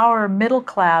is our middle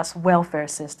class welfare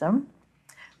system.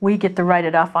 We get to write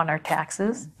it off on our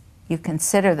taxes. You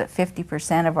consider that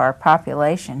 50% of our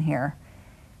population here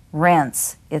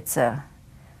rents. I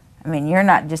mean, you're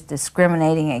not just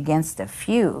discriminating against a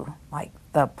few, like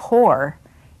the poor,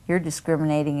 you're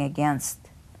discriminating against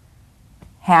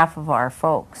half of our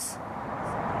folks.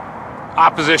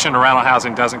 Opposition to rental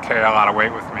housing doesn't carry a lot of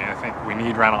weight with me. I think we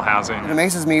need rental housing. It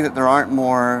amazes me that there aren't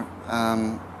more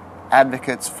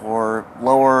advocates for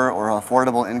lower or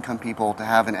affordable income people to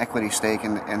have an equity stake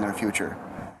in their future.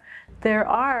 There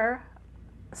are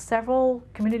several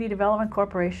community development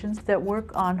corporations that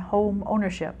work on home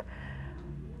ownership,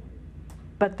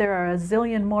 but there are a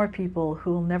zillion more people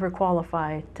who will never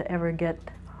qualify to ever get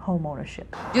home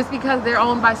ownership. Just because they're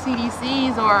owned by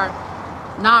CDCs or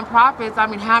nonprofits, I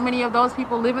mean, how many of those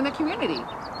people live in the community?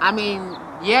 I mean,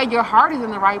 yeah, your heart is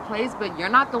in the right place, but you're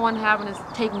not the one having to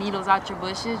take needles out your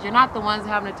bushes. You're not the ones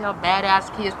having to tell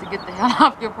badass kids to get the hell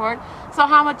off your porch. So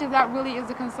how much of that really is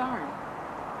a concern?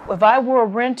 If I were a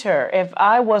renter, if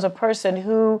I was a person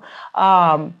who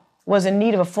was in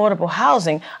need of affordable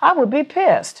housing, I would be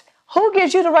pissed. Who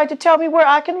gives you the right to tell me where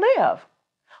I can live?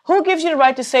 Who gives you the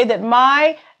right to say that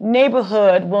my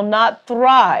neighborhood will not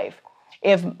thrive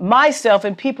if myself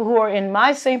and people who are in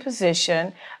my same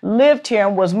position lived here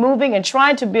and was moving and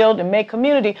trying to build and make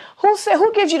community?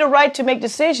 Who gives you the right to make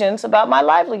decisions about my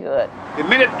livelihood? The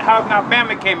minute Housing Our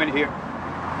Family came in here,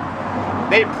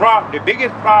 they brought the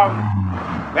biggest problem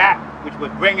back, which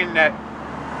was bringing that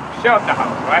shelter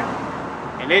house, right?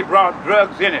 And they brought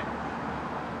drugs in it.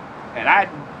 And I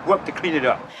worked to clean it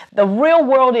up. The real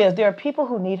world is there are people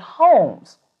who need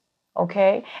homes,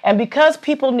 okay? And because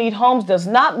people need homes does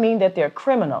not mean that they're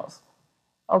criminals,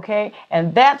 okay?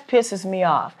 And that pisses me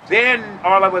off. Then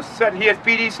all of a sudden, here's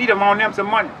PDC to loan them some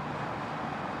money.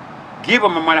 Give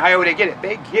them the money, however they get it.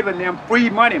 They giving them free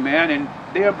money, man, and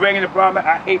they're bringing the problem.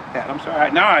 I hate that. I'm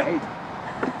sorry. No, I hate it.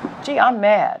 Gee, I'm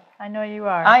mad. I know you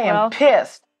are. I am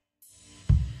pissed.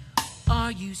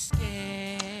 Are you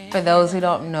scared? For those who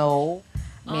don't know,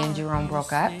 me and Jerome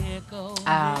broke up.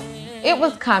 It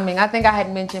was coming. I think I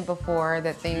had mentioned before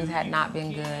that things had not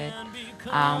been good.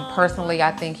 Personally,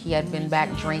 I think he had been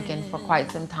back drinking for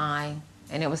quite some time,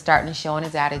 and it was starting to show in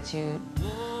his attitude.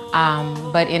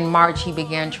 But in March, he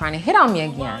began trying to hit on me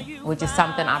again, which is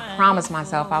something I promised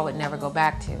myself I would never go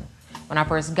back to. When I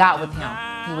first got with him,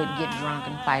 he would get drunk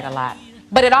and fight a lot.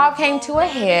 But it all came to a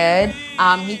head.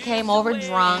 He came over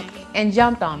drunk and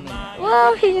jumped on me.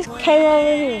 Well, he just came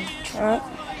over here drunk.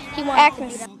 He acting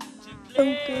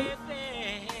stupid.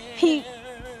 He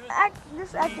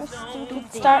just acting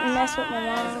stupid, starting to mess with my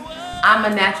mom. I'm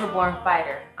a natural born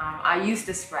fighter. I used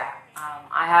to scrap.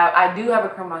 I do have a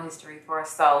criminal history for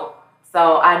assault,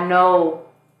 so I know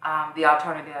the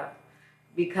alternative.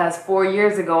 Because 4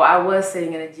 years ago, I was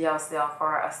sitting in a jail cell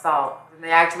for assault. And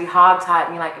they actually hog-tied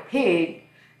me like a pig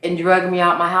and drugged me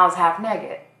out my house half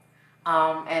naked.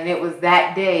 And it was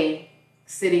that day,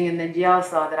 sitting in the jail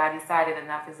cell, that I decided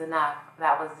enough is enough.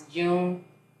 That was June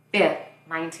 5th,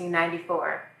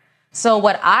 1994. So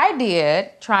what I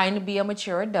did, trying to be a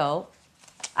mature adult,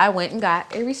 I went and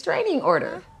got a restraining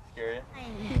order.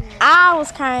 I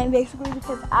was crying basically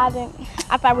because I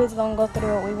thought we was gonna go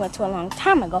through what we went to a long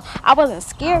time ago. I wasn't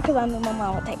scared because I knew my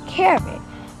mom would take care of it.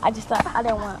 I just thought I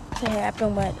didn't want to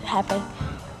happen what happened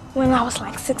when I was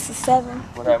like 6 or 7.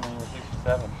 What happened when you were 6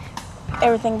 or 7?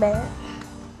 Everything bad.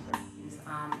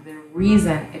 The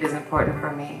reason it is important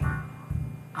for me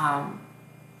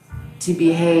to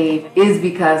behave is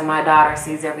because my daughter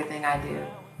sees everything I do.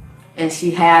 And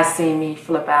she has seen me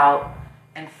flip out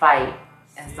and fight.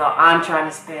 And so I'm trying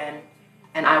to spend,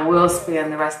 and I will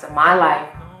spend the rest of my life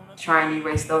trying to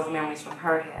erase those memories from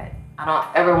her head. I don't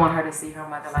ever want her to see her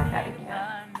mother like that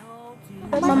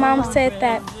again. My mom said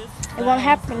that it won't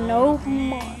happen no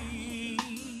more.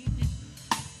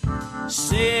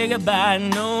 Say goodbye,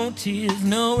 no tears,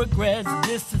 no regrets.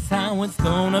 This is how it's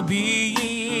gonna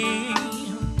be.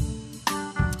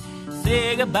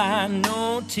 say goodbye,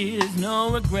 no tears,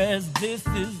 no regrets, this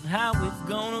is how it's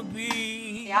gonna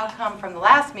be. The outcome from the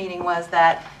last meeting was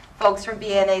that folks from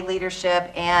BNA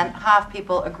leadership and HOF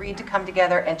people agreed to come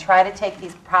together and try to take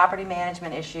these property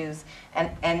management issues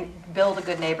and build a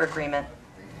good neighbor agreement.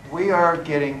 We are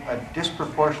getting a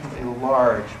disproportionately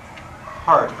large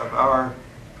part of our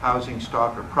housing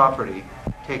stock or property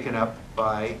taken up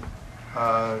by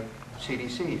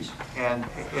CDCs. And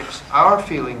it's our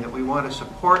feeling that we want to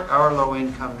support our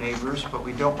low-income neighbors, but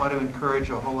we don't want to encourage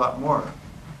a whole lot more.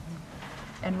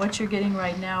 And what you're getting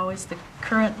right now is the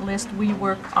current list we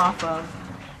work off of.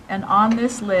 And on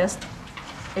this list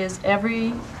is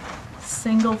every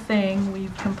single thing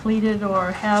we've completed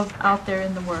or have out there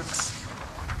in the works.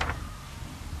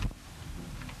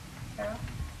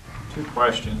 Two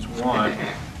questions. One,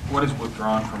 what is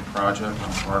withdrawn from project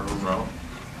on Fargo Road?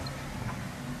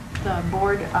 The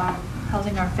Board of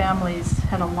Housing Our Families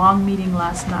had a long meeting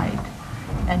last night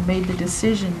and made the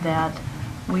decision that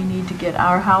we need to get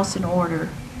our house in order,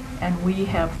 and we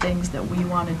have things that we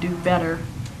want to do better,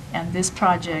 and this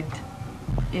project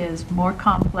is more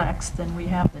complex than we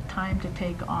have the time to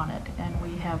take on it, and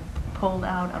we have pulled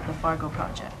out of the Fargo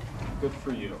project. Good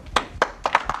for you.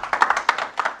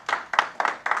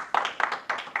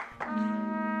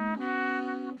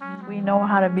 We know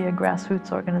how to be a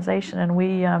grassroots organization, and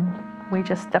we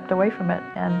just stepped away from it,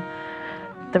 and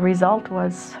the result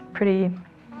was pretty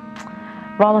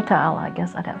volatile, I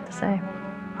guess I'd have to say.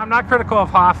 I'm not critical of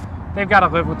HOF. They've got to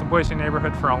live with the Boise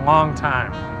neighborhood for a long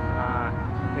time.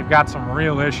 They've got some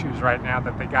real issues right now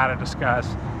that they got to discuss,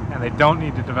 and they don't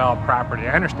need to develop property.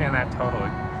 I understand that totally.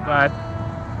 But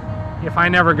if I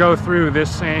never go through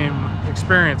this same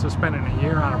experience of spending a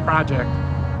year on a project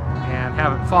and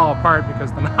have it fall apart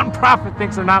because the nonprofit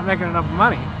thinks they're not making enough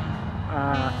money,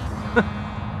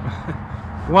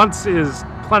 once is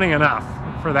plenty enough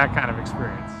for that kind of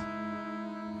experience.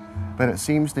 But it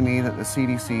seems to me that the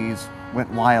CDCs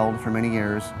went wild for many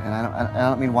years, and I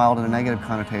don't mean wild in a negative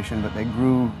connotation, but they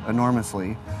grew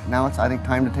enormously. Now it's, I think,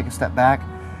 time to take a step back,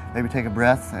 maybe take a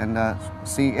breath, and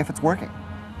see if it's working.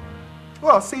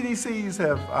 Well, CDCs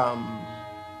have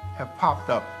popped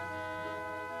up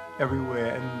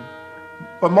everywhere,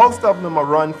 but most of them are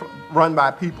run by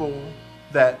people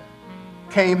that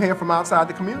came here from outside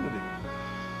the community,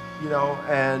 you know,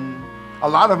 and a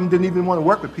lot of them didn't even want to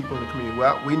work with people in the community.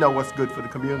 Well, we know what's good for the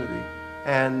community,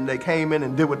 and they came in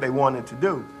and did what they wanted to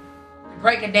do.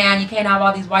 Break it down, you can't have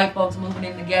all these white folks moving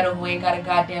in the ghetto who ain't got a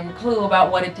goddamn clue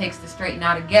about what it takes to straighten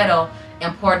out a ghetto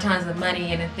and pour tons of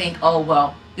money in and think, oh,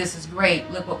 well, this is great,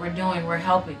 look what we're doing, we're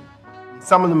helping.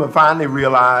 Some of them have finally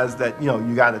realized that, you know,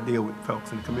 you got to deal with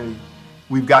folks in the community.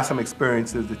 We've got some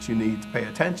experiences that you need to pay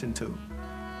attention to.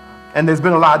 And there's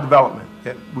been a lot of development.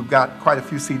 We've got quite a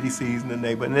few CDCs in the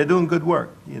neighborhood, and they're doing good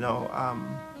work, you know.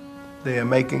 They're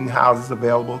making houses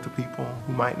available to people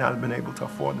who might not have been able to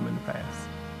afford them in the past.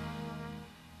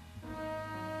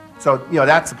 So, you know,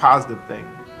 that's a positive thing.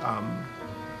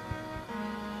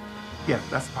 Yeah,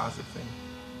 that's a positive thing.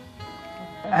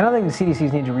 I don't think the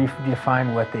CDCs need to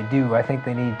redefine what they do. I think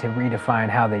they need to redefine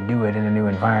how they do it in a new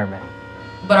environment.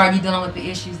 But are you dealing with the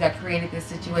issues that created this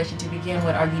situation to begin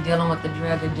with? Are you dealing with the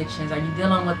drug addictions? Are you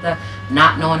dealing with the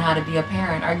not knowing how to be a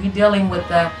parent? Are you dealing with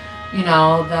the, you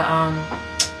know,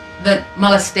 the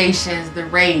molestations, the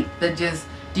rape, the just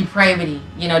depravity?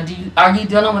 You know, are you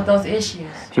dealing with those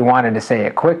issues? If you wanted to say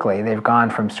it quickly, they've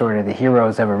gone from sort of the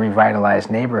heroes of a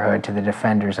revitalized neighborhood to the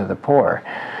defenders of the poor.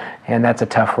 And that's a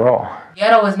tough role.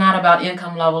 Ghetto is not about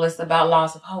income level, it's about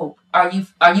loss of hope. Are you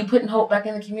putting hope back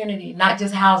in the community? Not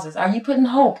just houses. Are you putting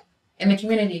hope in the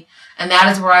community? And that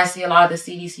is where I see a lot of the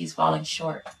CDCs falling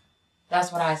short.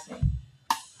 That's what I see.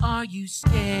 Are you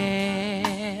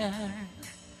scared?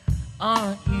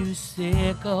 Aren't you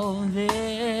sick of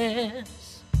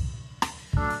this?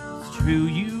 It's true,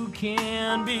 you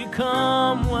can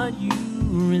become what you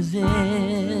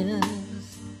resist.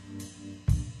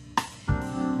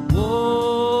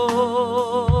 War,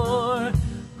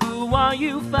 who are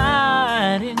you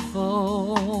fighting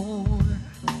for?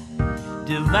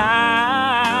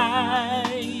 Divide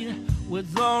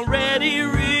what's already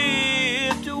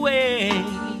ripped away.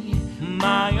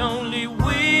 My only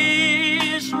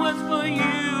wish was for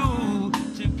you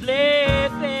to play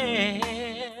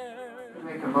fair.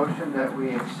 Make a motion that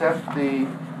we accept the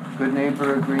Good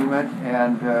Neighbor Agreement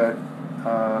and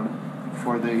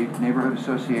for the Neighborhood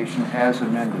Association as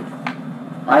amended.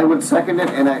 I would second it,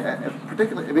 and I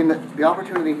particularly, I mean, the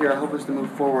opportunity here, I hope, is to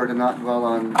move forward and not dwell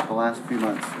on the last few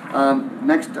months.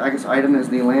 Next, I guess, item is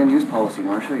the land use policy.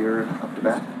 Marcia, you're up to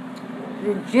bat.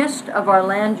 The gist of our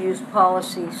land use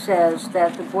policy says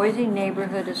that the Boise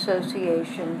Neighborhood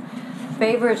Association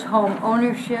favors home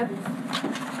ownership,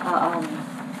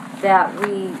 that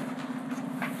we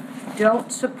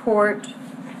don't support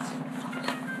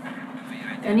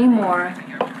anymore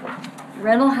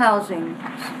rental housing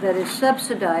that is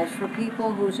subsidized for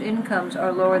people whose incomes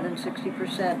are lower than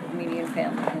 60% of median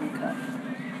family income.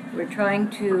 We're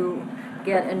trying to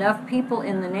get enough people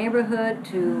in the neighborhood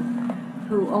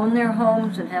who own their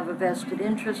homes and have a vested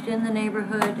interest in the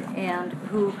neighborhood and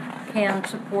who can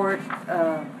support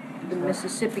the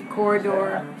Mississippi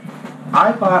corridor.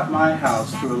 I bought my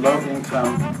house through a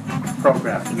low-income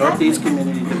program, the NorthEast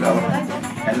Community Development,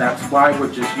 and that's why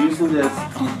we're just using this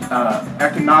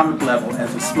economic level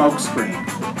as a smokescreen,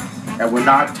 and we're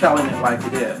not telling it like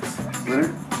it is.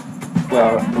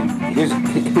 Well, here's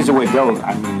the way it goes.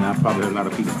 I mean, I probably heard a lot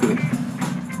of people do it.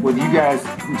 Well, you guys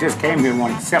who just came here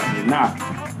want to accept it or not.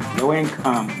 Low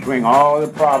income bring all the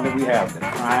problems we have, the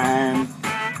crime.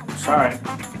 I'm sorry,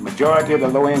 the majority of the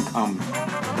low income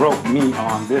broke me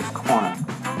on this corner.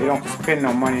 They don't spend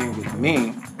no money with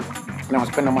me. They don't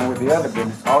spend no money with the other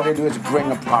business. All they do is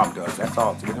bring a problem to us. That's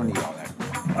all. So we don't need all that.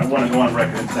 I want to go on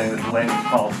record saying that the land use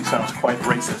policy sounds quite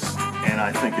racist, and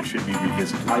I think it should be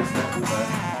revisited.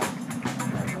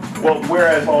 Well,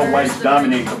 whereas all whites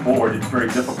dominate the board, it's very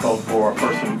difficult for a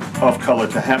person of color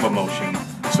to have a motion.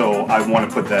 So I want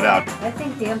to put that out. I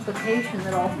think the implication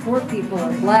that all poor people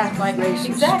are black is racist.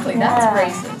 Exactly,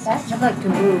 that's racist. I'd like to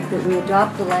move that we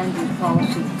adopt the land use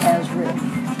policy as written.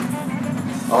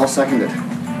 I'll second it.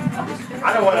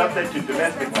 I don't want to upset your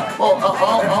domestic life.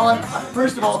 Well,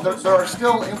 first of all, there are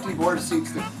still empty board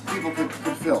seats that people could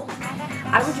fill.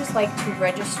 I would just like to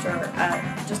register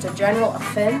just a general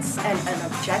offense and an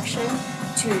objection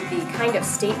to the kind of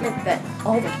statement that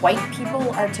all the white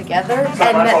people are together and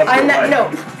that I'm not, no.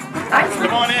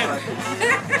 Come on in.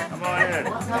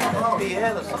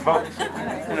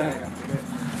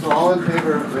 So all in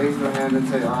favor, raise your hand and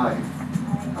say aye.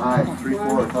 Aye. 3,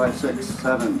 4, 5, 6,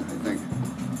 7, I think.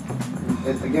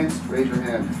 Against, raise your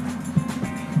hand.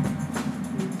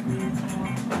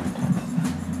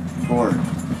 4.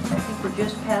 I think we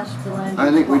just passed the land use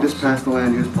I think we policy. just passed the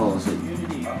land use policy.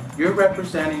 You're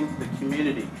representing the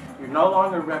community. You're no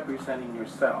longer representing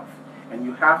yourself. And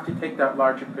you have to take that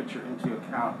larger picture into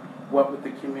account. What would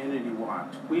the community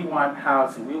want? We want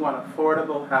housing. We want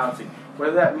affordable housing.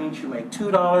 Whether that means you make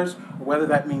 $2 or whether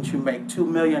that means you make $2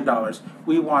 million,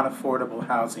 we want affordable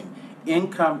housing.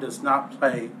 Income does not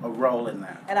play a role in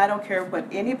that. And I don't care what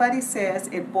anybody says,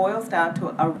 it boils down to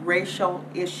a racial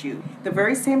issue. The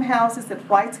very same houses that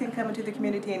whites can come into the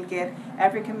community and get,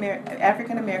 African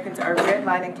Americans are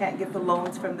redlined and can't get the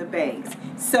loans from the banks.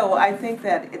 So I think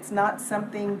that it's not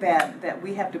something that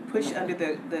we have to push under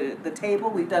the table.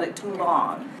 We've done it too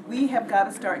long. We have got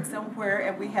to start somewhere,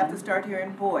 and we have to start here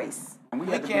in Boyce.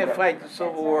 We can't fight the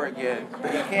Civil War again. We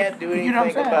can't do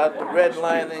anything about the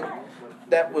redlining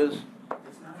that was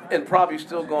and probably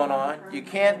still going on. You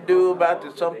can't do about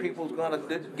that some people's going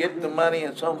to get the money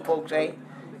and some folks ain't.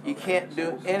 You can't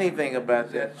do anything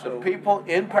about that. So people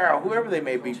in power, whoever they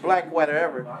may be, black, white, or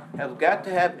whatever, have got to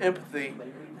have empathy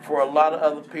for a lot of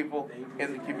other people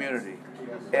in the community.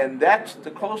 And that's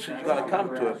the closest you're going to come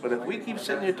to it. But if we keep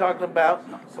sitting here talking about,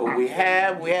 well, we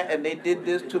have, and they did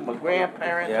this to my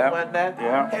grandparents and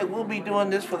whatnot, hey, we'll be doing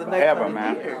this for the next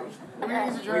 100 years. We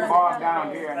fall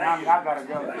down here, and now I gotta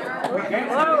go.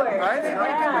 I think we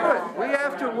can do it. We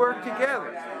have to work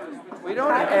together. We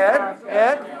don't,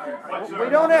 Ed, we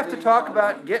don't have to talk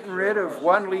about getting rid of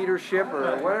one leadership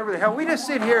or whatever the hell. We just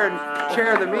sit here and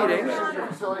chair the meetings.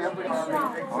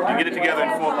 You get it together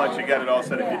in 4 months, you got it all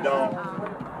set. If you don't,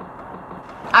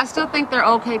 I still think they're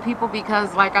okay people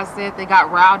because, like I said, they got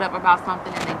riled up about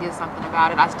something and they did something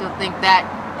about it. I still think that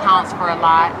counts for a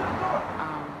lot.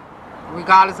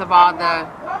 Regardless of all the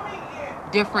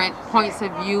different points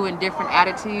of view and different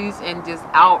attitudes and just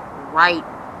outright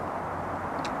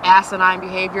asinine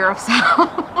behavior of some,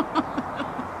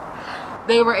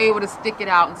 they were able to stick it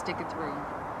out and stick it through.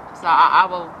 So I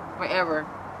will forever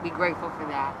be grateful for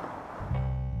that.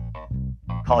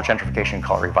 Call it gentrification,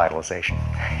 call it revitalization.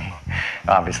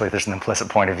 Obviously, there's an implicit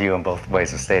point of view in both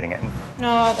ways of stating it.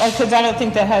 No, because I don't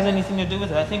think that has anything to do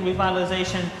with it. I think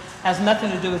revitalization has nothing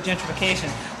to do with gentrification.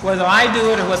 Whether I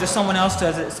do it or whether someone else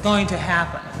does it, it's going to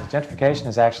happen. Gentrification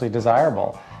is actually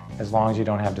desirable as long as you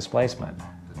don't have displacement.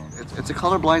 It's a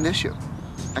colorblind issue.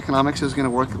 Economics is going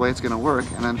to work the way it's going to work,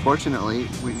 and unfortunately,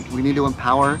 we need to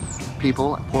empower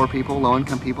people, poor people,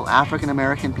 low-income people,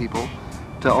 African-American people,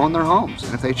 to own their homes.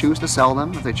 And if they choose to sell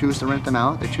them, if they choose to rent them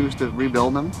out, they choose to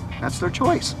rebuild them, that's their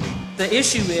choice. The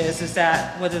issue is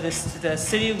that whether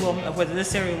this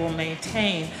area will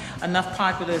maintain enough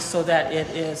populace so that it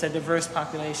is a diverse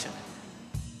population.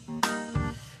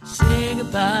 Say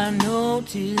goodbye, no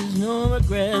tears, no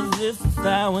regrets, this is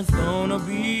how it's gonna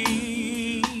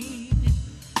be.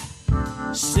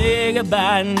 Say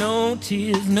goodbye, no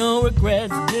tears, no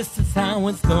regrets, this is how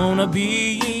it's gonna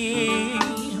be.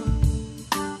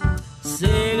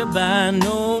 Say goodbye,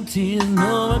 no tears,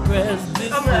 no regrets, this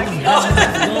is how it's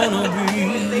gonna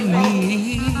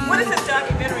be. When is this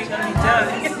documentary going to be done?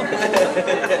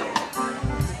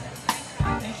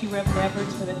 Thank you, Reverend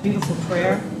Edwards, for that beautiful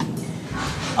prayer.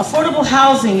 Affordable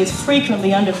housing is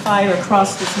frequently under fire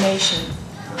across this nation.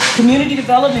 Community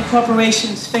development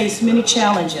corporations face many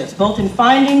challenges, both in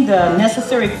finding the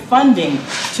necessary funding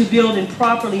to build in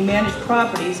properly managed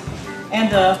properties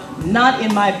and the not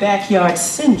in my backyard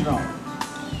syndrome.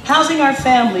 Housing our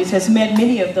families has met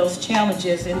many of those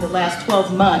challenges in the last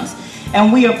 12 months,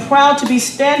 and we are proud to be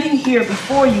standing here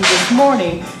before you this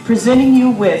morning, presenting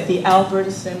you with the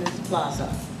Alberta Simmons Plaza.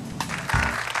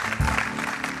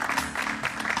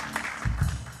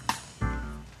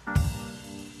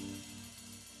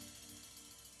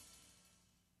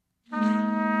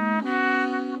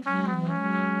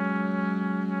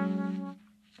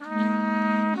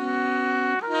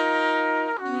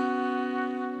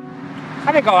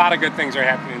 I think a lot of good things are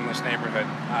happening in this neighborhood,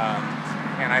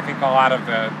 and I think a lot of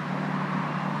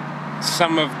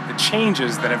some of the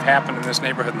changes that have happened in this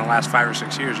neighborhood in the last 5 or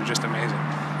 6 years are just amazing.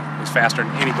 It's faster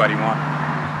than anybody wanted.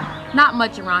 Not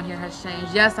much around here has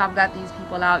changed. Yes, I've got these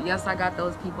people out. Yes, I got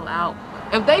those people out.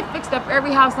 If they fixed up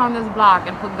every house on this block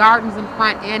and put gardens in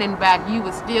front and in back, you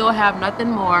would still have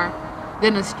nothing more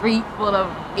than a street full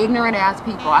of ignorant ass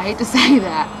people. I hate to say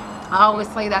that. I always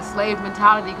say that slave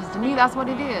mentality, because to me that's what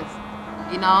it is.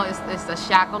 You know, it's a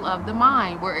shackle of the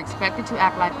mind. We're expected to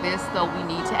act like this, so we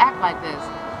need to act like this.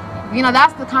 You know,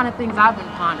 that's the kind of things I've been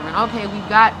pondering. Okay, we've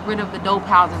got rid of the dope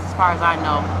houses as far as I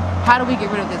know. How do we get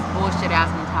rid of this bullshit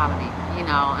ass mentality? You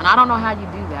know, and I don't know how you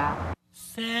do that.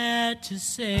 Sad to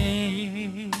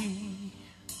say,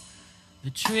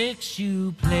 the tricks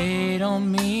you played on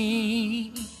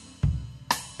me,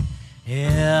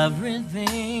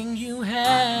 everything you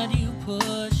had, you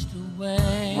pushed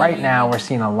away. Right now, we're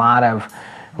seeing a lot of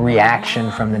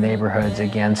reaction from the neighborhoods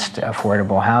against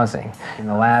affordable housing. In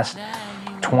the last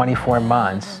 24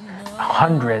 months,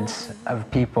 hundreds of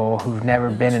people who've never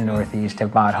been in Northeast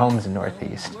have bought homes in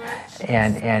Northeast,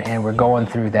 and we're going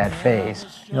through that phase.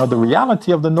 You know, the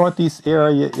reality of the Northeast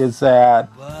area is that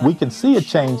we can see it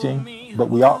changing, but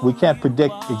we can't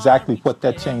predict exactly what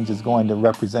that change is going to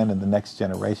represent in the next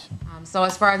generation. So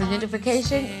as far as the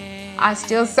gentrification, I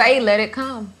still say let it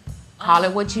come. Call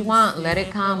it what you want, let it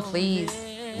come, please.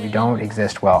 We don't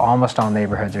exist well. Almost all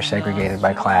neighborhoods are segregated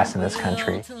by class in this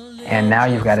country. And now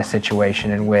you've got a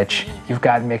situation in which you've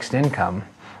got mixed income,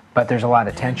 but there's a lot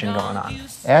of tension going on.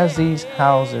 As these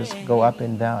houses go up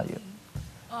in value,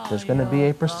 there's going to be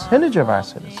a percentage of our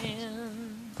citizens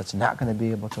that's not going to be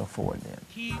able to afford them.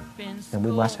 And we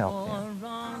must help them.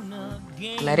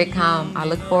 Let it come. I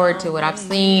look forward to it. I've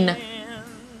seen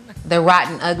the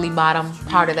rotten, ugly bottom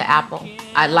part of the apple.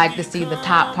 I'd like to see the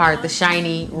top part, the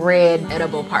shiny, red,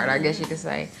 edible part, I guess you could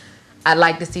say. I'd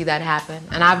like to see that happen.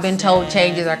 And I've been told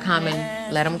changes are coming.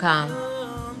 Let them come.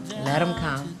 Let them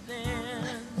come.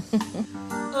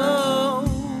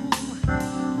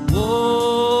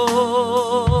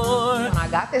 When I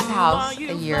got this house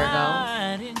a year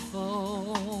ago,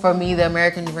 for me, the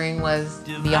American dream was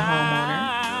to be a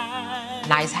homeowner.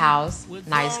 Nice house,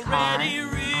 nice car,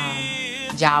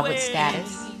 job with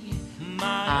status.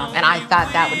 And I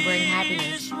thought that would bring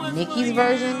happiness. Nikki's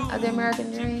version of the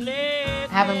American dream,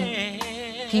 having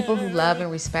people who love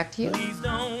and respect you,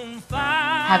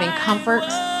 having comfort,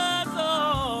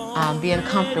 being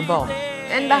comfortable,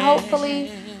 and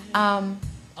hopefully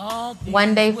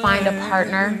one day find a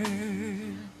partner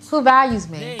who values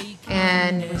me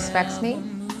and respects me.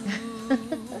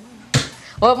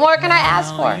 What more can I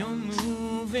ask for?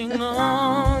 Moving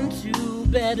on to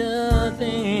better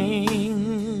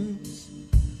things.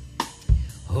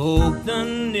 Hope the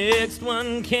next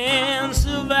one can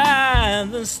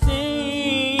survive the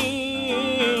sting.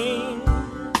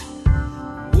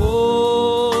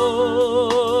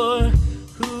 War,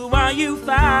 who are you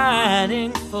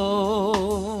fighting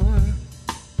for?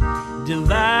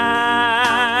 Divide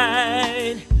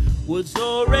what's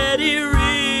already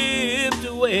ripped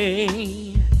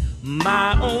away.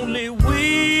 My only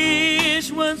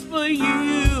wish was for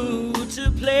you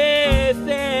to play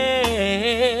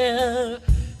fair.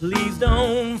 Please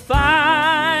don't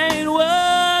fight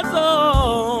what's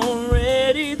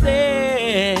already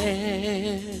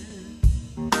there.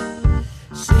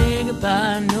 Say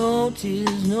goodbye, no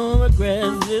tears, no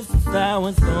regrets. This is how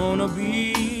it's gonna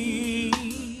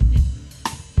be.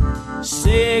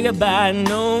 Say goodbye,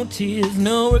 no tears,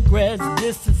 no regrets.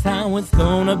 This is how it's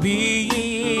gonna be.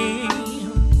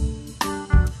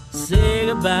 Say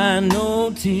goodbye,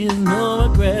 no tears, no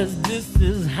regrets. This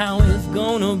is how it's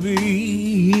gonna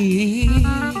be.